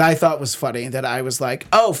what I thought was funny, that I was like,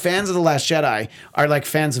 oh, fans of The Last Jedi are like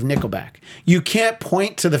fans of Nickelback. You can't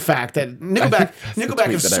point to the fact that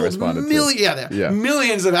Nickelback have sold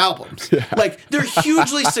millions of albums. Yeah. Like, they're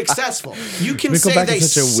hugely successful. You can say they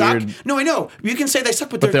suck. No, I know. You can say they suck,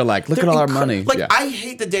 but they're like, look at all our money. Like, I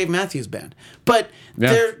hate the Dave Matthews Band, but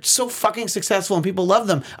they're so fucking successful and people love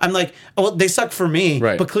them. I'm like, well, they suck for me,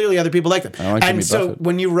 but clearly other people like them. And so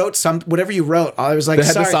when you wrote whatever you wrote, I was like, they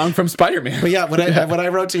had the song from Spider-Man. But yeah, what I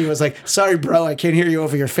wrote to you was like, sorry, bro, I can't hear you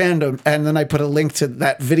over your fandom. And then I put a link to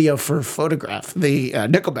that video for Photograph, the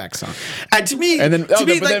Nickelback song. And to me,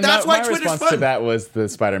 that's why Twitter's fun. To that was the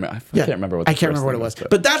Spider-Man. I can't remember what it was.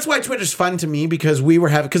 But that's why Twitter's fun to me, because we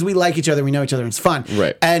like each other, we know each other, and it's fun.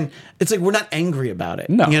 Right. And it's like, we're not angry about it.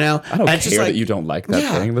 No. I don't care that you don't like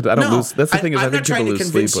that thing, but I don't lose. That's the thing, is I think people lose sleep over it. I'm not trying to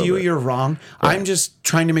convince you you're wrong. Right. I'm just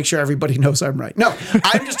trying to make sure everybody knows I'm right. No,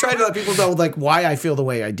 I'm just trying to let people know like why I feel the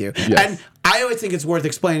way I do. Yes. And I always think it's worth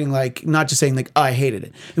explaining, like, not just saying like, oh, I hated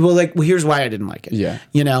it. Well, here's why I didn't like it. Yeah.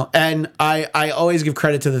 And I always give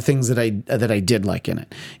credit to the things that I did like in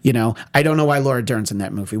it. I don't know why Laura Dern's in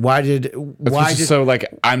that movie. So like,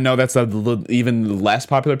 I know that's a even less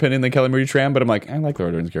popular opinion than Kelly Marie Tran, but I'm like, I like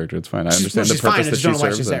Laura Dern's character. It's fine. I understand the purpose that she serves. I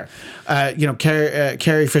just don't know why she's there.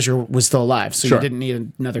 Carrie Fisher was still alive, so you didn't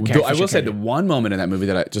need another Carrie Fisher. I will say the one moment in that movie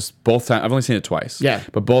that I just both times, I've only seen it twice. Yeah.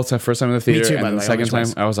 But both times, first time in the theater, too, and the second time,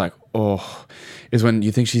 I was like, oh, is when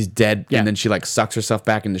you think she's dead, and then she like sucks herself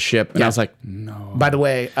back in the ship, and I was like, no. By the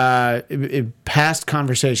way, past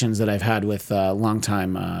conversations that I've had with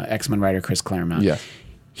longtime X-Men writer Chris Claremont,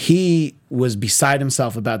 he was beside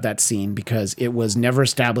himself about that scene because it was never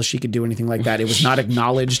established he could do anything like that. It was not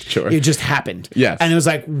acknowledged. Sure. It just happened. Yes. And it was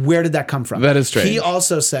like, where did that come from? That is strange. He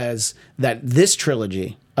also says that this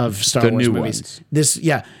trilogy of Star Wars new movies,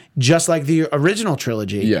 just like the original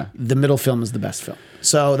trilogy, the middle film is the best film.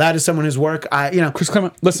 So that is someone whose work Chris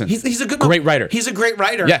Claremont, listen, he's a great writer. He's a great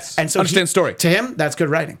writer. Yes, and so understands story. To him, that's good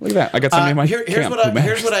writing. Look at that. I got something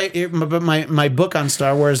in my my book on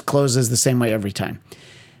Star Wars closes the same way every time.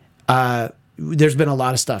 There's been a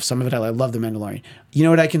lot of stuff. Some of it I love The Mandalorian. You know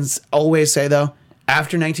what I can always say though?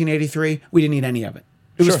 After 1983, we didn't need any of it.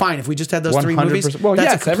 It was fine if we just had those 3 movies. Well,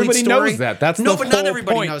 that's yes, everybody story. knows that. That's no, the but whole not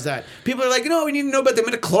everybody point. knows that. People are like, no, we need to know about the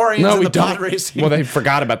midichlorians and the pod racing. Well, they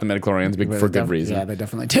forgot about the midichlorians for good reason. Yeah, they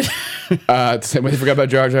definitely did. Same way they forgot about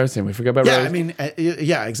Jar Jar. Same way they forgot about Rose. I mean,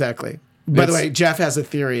 exactly. By the way, Jeff has a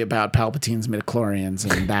theory about Palpatine's midichlorians,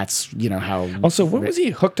 and that's how. Also, what was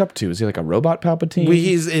he hooked up to? Is he like a robot Palpatine?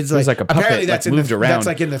 He's like a puppet. Apparently, that's moved around. That's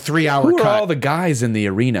like in the 3-hour cut. Who are all the guys in the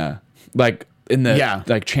arena? Like.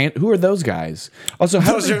 Who are those guys? Also,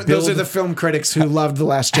 those are the film critics who loved The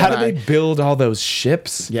Last Jedi. How do they build all those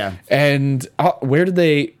ships? Yeah, and where did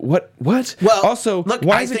they? What? Well, also, look,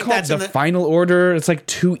 why is it called the Final Order? It's like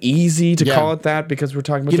too easy to call it that because we're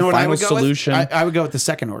talking about the final solution. I would go with the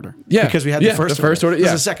second order. Yeah, because we had the first order.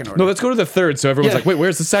 Yeah, the second order. No, let's go to the third. So everyone's like, wait,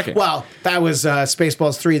 where's the second? Well, that was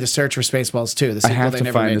Spaceballs 3: The Search for Spaceballs 2. The sequel I have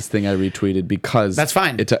to find this thing I retweeted because that's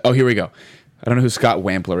fine. Here we go. I don't know who Scott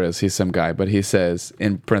Wampler is. He's some guy, but he says,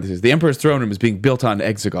 in parentheses, the Emperor's throne room is being built on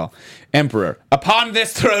Exegol. Emperor, upon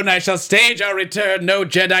this throne I shall stage our return. No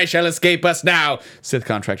Jedi shall escape us now. Sith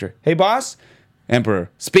contractor, hey boss.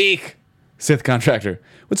 Emperor, speak. Sith contractor,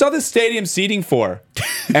 what's all this stadium seating for?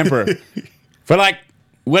 Emperor, for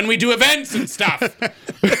when we do events and stuff.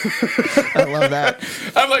 I love that.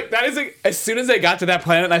 I'm like, that is as soon as I got to that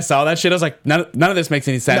planet and I saw that shit, I was like, none of this makes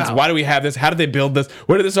any sense. No. Why do we have this? How did they build this?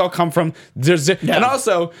 Where did this all come from? And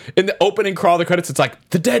also, in the opening crawl of the credits, it's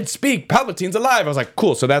like, the dead speak, Palpatine's alive. I was like,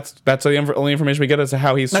 cool, so that's the only information we get as to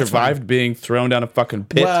how he survived being thrown down a fucking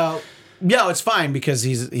pit. Well, yeah, it's fine because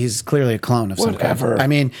he's clearly a clone of some kind. I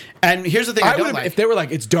mean, and here's the thing I don't like. If they were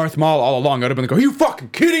like, it's Darth Maul all along, I would have been like, are you fucking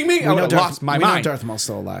kidding me? I would have lost my mind. We know Darth Maul's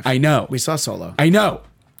still alive. I know. We saw Solo. I know.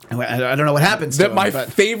 I don't know what happens to him. My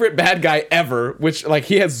favorite bad guy ever, which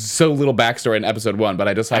he has so little backstory in episode 1, but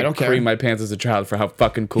I just cream my pants as a child for how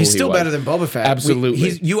fucking cool he was. He's still better than Boba Fett. Absolutely.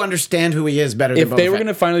 You understand who he is better than Boba Fett. If they were going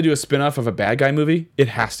to finally do a spin-off of a bad guy movie, it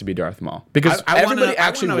has to be Darth Maul. Because everybody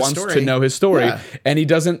actually wants to know his story, and he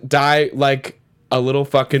doesn't die like a little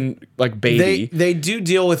fucking baby. They do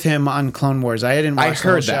deal with him on Clone Wars. I didn't watch I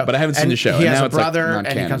heard that, but I haven't seen the show. He has a brother,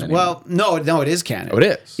 and he comes. Well, no, it is canon. Oh, it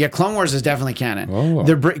is. Yeah, Clone Wars is definitely canon.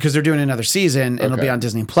 Because they're doing another season, and it'll be on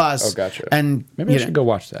Disney Plus. Oh, gotcha. And maybe I should go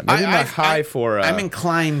watch that. Maybe I'm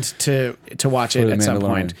inclined to watch it at some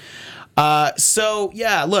point. So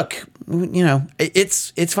yeah, look,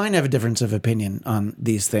 it's fine to have a difference of opinion on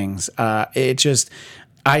these things.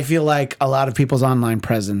 I feel like a lot of people's online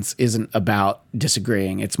presence isn't about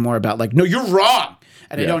disagreeing. It's more about no, you're wrong.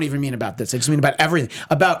 And I don't even mean about this. I just mean about everything.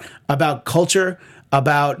 About culture,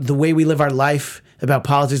 about the way we live our life, about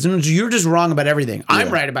politics. You're just wrong about everything. Yeah. I'm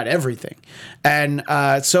right about everything. And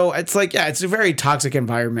so it's it's a very toxic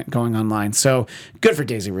environment going online. So good for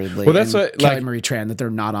Daisy Ridley and Kelly Marie Tran that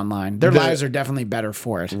they're not online. Their lives are definitely better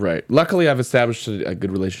for it. Right. Luckily, I've established a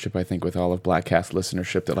good relationship, I think, with all of Bladtcast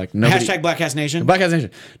listenership that nobody... Hashtag Bladtcast Nation. Bladtcast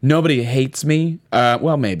Nation. Nobody hates me.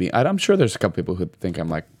 Well, maybe. I'm sure there's a couple people who think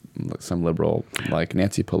I'm some liberal,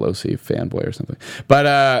 Nancy Pelosi fanboy or something.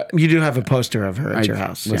 But you do have a poster of her at your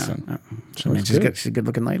house. Listen, yeah. She's a good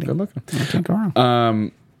looking lady. Good looking. I can't go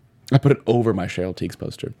wrong. I put it over my Cheryl Teagues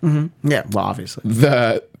poster. Mm-hmm. Yeah, well, obviously.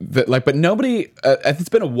 But nobody. It's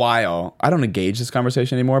been a while. I don't engage this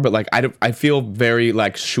conversation anymore. But I feel very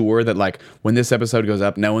sure that when this episode goes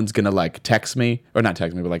up, no one's gonna text me or not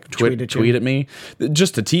text me, but tweet at me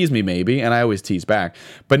just to tease me maybe, and I always tease back.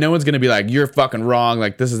 But no one's gonna be like, you're fucking wrong.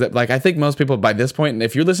 This is it. I think most people by this point, and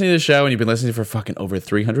if you're listening to the show and you've been listening for fucking over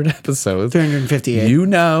 300 episodes, 358, you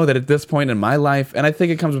know that at this point in my life, and I think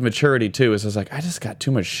it comes with maturity too. It's just I just got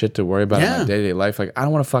too much shit to worry about in my day-to-day life. I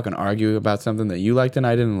don't want to fucking argue about something that you liked and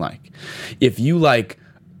I didn't like. If you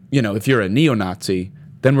if you're a neo-Nazi,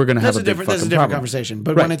 then we're gonna have a different conversation.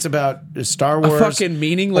 But when it's about Star Wars, a fucking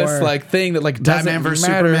meaningless thing that Batman vs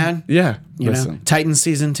Superman, listen, Titans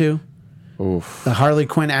season 2. Oof. The Harley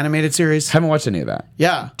Quinn animated series. Haven't watched any of that.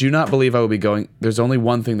 Yeah. Do not believe I will be going. There's only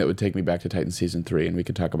one thing that would take me back to Titans season 3, and we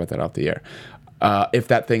could talk about that off the air. If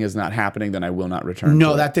that thing is not happening, then I will not return.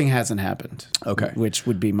 No, that thing hasn't happened. Okay. Which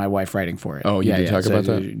would be my wife writing for it. Oh, you did talk about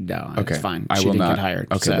that? No, okay. it's fine. I She will didn't not get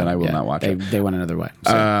hired. Okay, then I will not watch it. They went another way.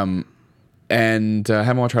 So. And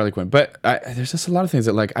haven't watched Harley Quinn, but there's just a lot of things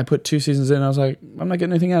that like I put 2 seasons in, and I was like, I'm not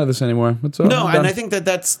getting anything out of this anymore. No, and I think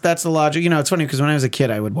that's the logic. It's funny because when I was a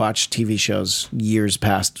kid, I would watch TV shows years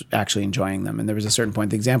past actually enjoying them, and there was a certain point.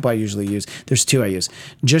 The example I usually use, there's 2 I use: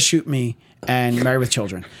 Just Shoot Me and Married with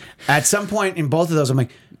Children. At some point in both of those, I'm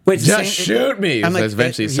like, wait, Just Shoot Me. I'm like,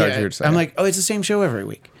 eventually started I'm like, oh, it's the same show every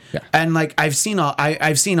week. Yeah. And like I've seen all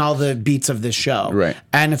the beats of this show, right?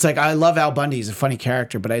 And it's like I love Al Bundy; he's a funny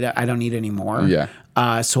character, but I don't need any more. Yeah.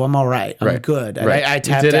 So I'm all right. I'm good. Right. I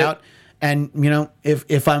tapped out. And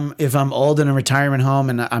if I'm old in a retirement home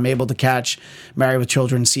and I'm able to catch Married with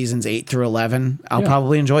Children seasons 8 through 11, I'll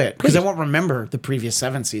probably enjoy it because I won't remember the previous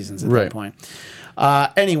 7 seasons at that point.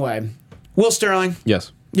 Anyway, Will Sterling.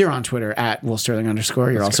 Yes. You're on Twitter at Will Sterling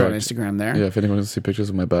 _. You're also correct. on Instagram there. Yeah, if anyone wants to see pictures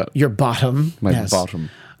of my butt. Your bottom. My bottom.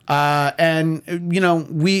 And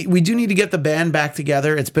we do need to get the band back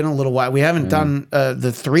together. It's been a little while. We haven't done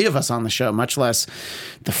the 3 of us on the show, much less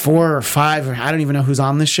the 4 or 5. Or I don't even know who's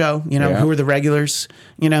on this show. Who are the regulars?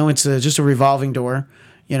 It's just a revolving door.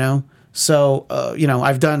 So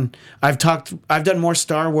I've done more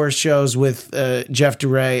Star Wars shows with Jeff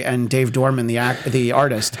DeRay and Dave Dorman, the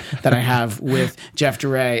artist, than I have with Jeff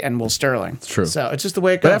DeRay and Will Sterling. It's true. So it's just the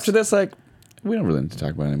way it goes. But after this, we don't really need to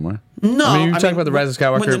talk about it anymore. No, you talk about the Rise of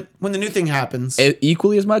Skywalker when the new thing happens,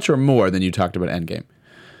 equally as much or more than you talked about Endgame.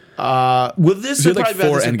 This is like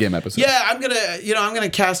 4 Endgame episodes. Yeah, I'm gonna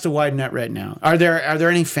cast a wide net right now. Are there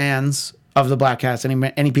any fans of the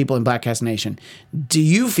Bladtcast, any people in Bladtcast Nation? Do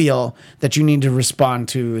you feel that you need to respond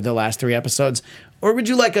to the last 3 episodes? Or would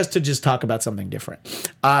you like us to just talk about something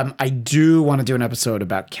different? I do want to do an episode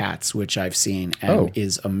about Cats, which I've seen and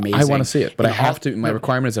is amazing. I want to see it, but I have to. My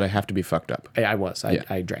requirement is that I have to be fucked up.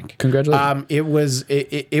 I drank. Congratulations.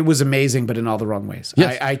 It was amazing, but in all the wrong ways.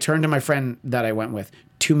 Yes. I turned to my friend that I went with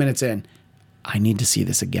 2 minutes in. I need to see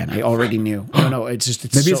this again. I already knew. No, it's just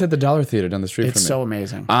maybe it's at the Dollar Theater down the street from me. It's so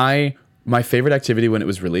amazing. My favorite activity when it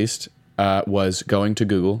was released was going to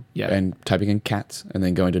Google and typing in cats and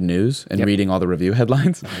then going to news and reading all the review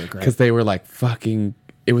headlines because they were like fucking.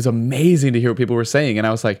 It was amazing to hear what people were saying, and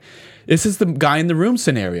I was like, "This is the guy in the room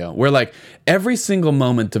scenario where like every single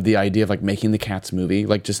moment of the idea of like making the Cats movie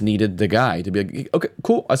like just needed the guy to be like, okay,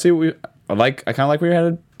 cool, I see what I kind of like where you're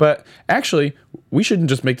headed, but actually we shouldn't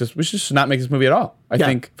just make this. We should just not make this movie at all. I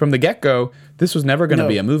think from the get-go, this was never going to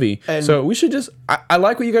be a movie. So we should just, I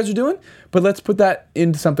like what you guys are doing, but let's put that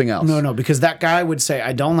into something else. No, because that guy would say,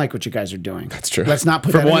 I don't like what you guys are doing. That's true. Let's not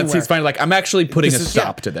put For that once, anywhere. he's finally like, I'm actually putting a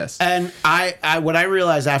stop to this. And what I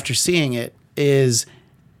realized after seeing it is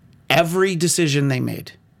every decision they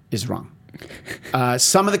made is wrong.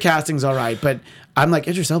 Some of the casting's all right, but I'm like,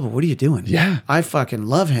 Idris Elba, what are you doing? Yeah. I fucking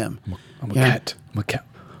love him. I'm a cat. I'm a cat.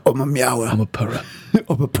 I'm a meower. I'm a purr.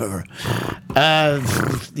 I'm a purr.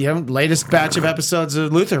 Latest batch of episodes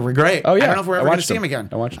of Luther were great. Oh, yeah. I don't know if we're ever going to see them. him again.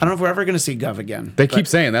 I don't know if we're ever going to see Gov again. They keep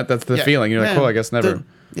saying that. That's the feeling. You're like, cool, I guess never.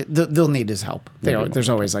 They'll need his help. There's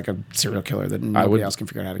always like a serial killer that nobody else can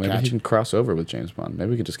figure out how to catch. Maybe he can cross over with James Bond.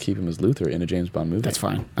 Maybe we could just keep him as Luther in a James Bond movie. That's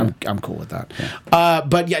fine. I'm cool with that. Yeah.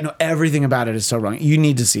 But yeah, no, everything about it is so wrong. You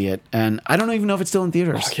need to see it, and I don't even know if it's still in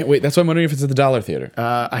theaters. I can't wait. That's why I'm wondering if it's at the Dollar Theater.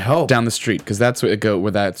 I hope down the street because that's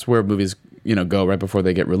where movies go right before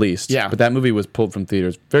they get released. Yeah. But that movie was pulled from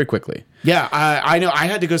theaters very quickly. Yeah, I know. I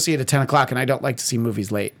had to go see it at 10 o'clock, and I don't like to see movies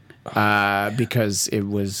late. Because it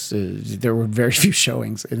was there were very few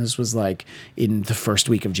showings, and this was like in the first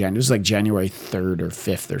week of January. It was like January 3rd or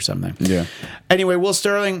 5th or something. Yeah. Anyway, Will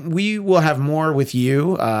Sterling, we will have more with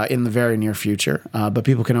you in the very near future, but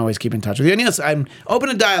people can always keep in touch with you. And yes, I'm open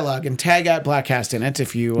to dialogue and tag at Bladtcast in it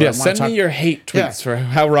if you want to send me your hate tweets for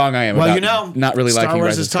how wrong I am about not really Star liking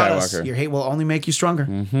Wars Rise of Skywalker. Your hate will only make you stronger.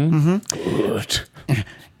 Good.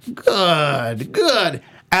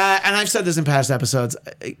 And I've said this in past episodes.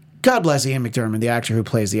 God bless Ian McDiarmid, the actor who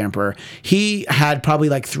plays the Emperor. He had probably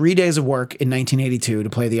like 3 days of work in 1982 to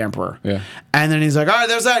play the Emperor. Yeah. And then he's like, all right,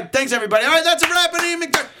 there's that. Thanks, everybody. All right, that's a wrap. And Ian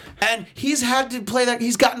McDiarmid. And he's had to play that.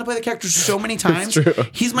 He's gotten to play the character so many times. True.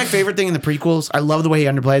 He's my favorite thing in the prequels. I love the way he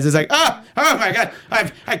underplays. It's like, oh my God,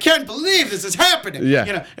 I can't believe this is happening.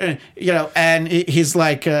 Yeah. And he's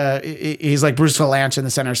like Bruce Valanche in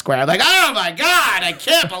the center square. Like, oh my God, I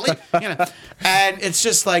can't believe. And it's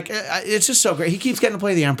just like it's just so great. He keeps getting to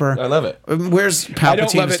play the Emperor. I love it. Where's Palpatine? I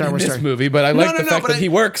don't love it in this movie, but I like the fact that he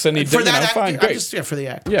works and he for that fine, great. for the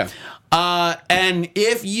act. Yeah. And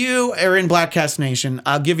if you are in Bladtcast Nation,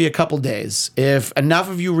 I'll give you a couple days. If enough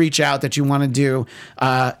of you reach out that you want to do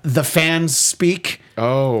the fans speak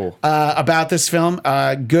about this film,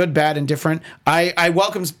 good, bad, and different. I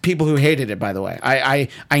welcome people who hated it, by the way.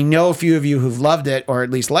 I know a few of you who've loved it or at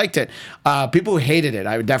least liked it. People who hated it,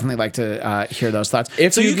 I would definitely like to hear those thoughts.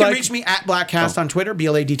 So you can reach me at Bladtcast on Twitter,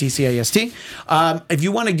 Bladtcast. If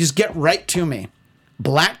you want to just get right to me,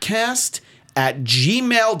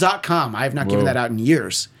 Bladtcast@gmail.com. I have not given that out in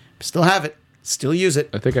years. Still have it. Still use it.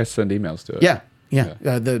 I think I send emails to it. Yeah.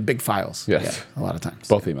 The big files. Yes. Yeah, a lot of times.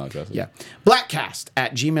 Both email addresses. Yeah.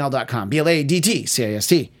 Bladtcast@gmail.com.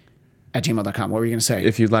 Bladtcast@gmail.com. What were you going to say?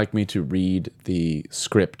 If you'd like me to read the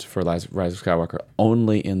script for Rise of Skywalker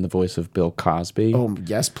only in the voice of Bill Cosby. Oh,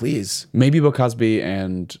 yes, please. Maybe Bill Cosby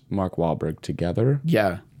and Mark Wahlberg together.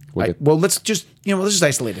 Yeah. Well, let's just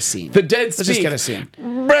isolate a scene. The dead Let's speak. just get a scene.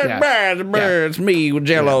 It's me with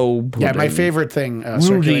Jello. Yeah, my favorite thing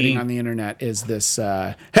circulating on the internet is this,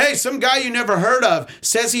 hey, some guy you never heard of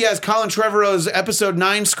says he has Colin Trevorrow's episode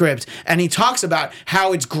 9 script, and he talks about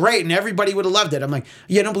how it's great and everybody would have loved it. I'm like,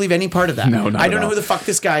 I don't believe any part of that. No, not I don't at know all. who the fuck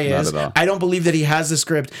this guy is. Not at all. I don't believe that he has the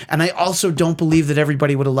script, and I also don't believe that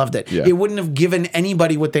everybody would have loved it. Yeah. It wouldn't have given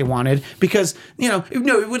anybody what they wanted because,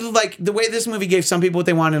 it would have, like, the way this movie gave some people what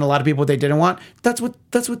they wanted and a lot of people what they didn't want, that's what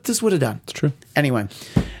this would have done. It's true. Anyway,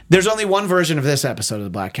 there's only one version of this episode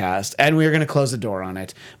of the Bladtcast, and we're going to close the door on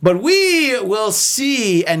it. But we will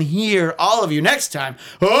see and hear all of you next time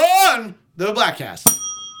on the Bladtcast.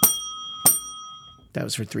 That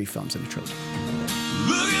was for 3 films in a trilogy.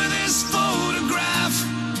 Look at this photograph.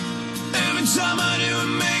 Every time I do, it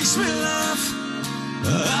makes me laugh.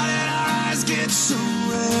 How did our eyes get so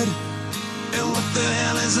red? And what the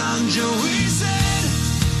hell is on Joey's head?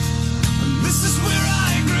 This is where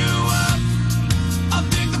I grew up. I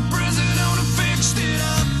think the president owner fixed it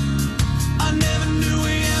up. I never knew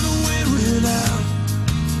we ever went without.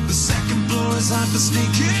 The second floor is hot for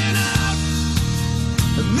sneaking out.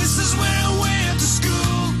 And this is where I went to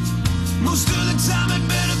school. Most of the time had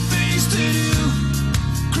better things to do.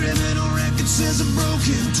 Criminal record says I'm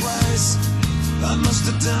broken twice. I must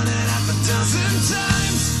have done it half a dozen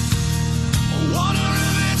times.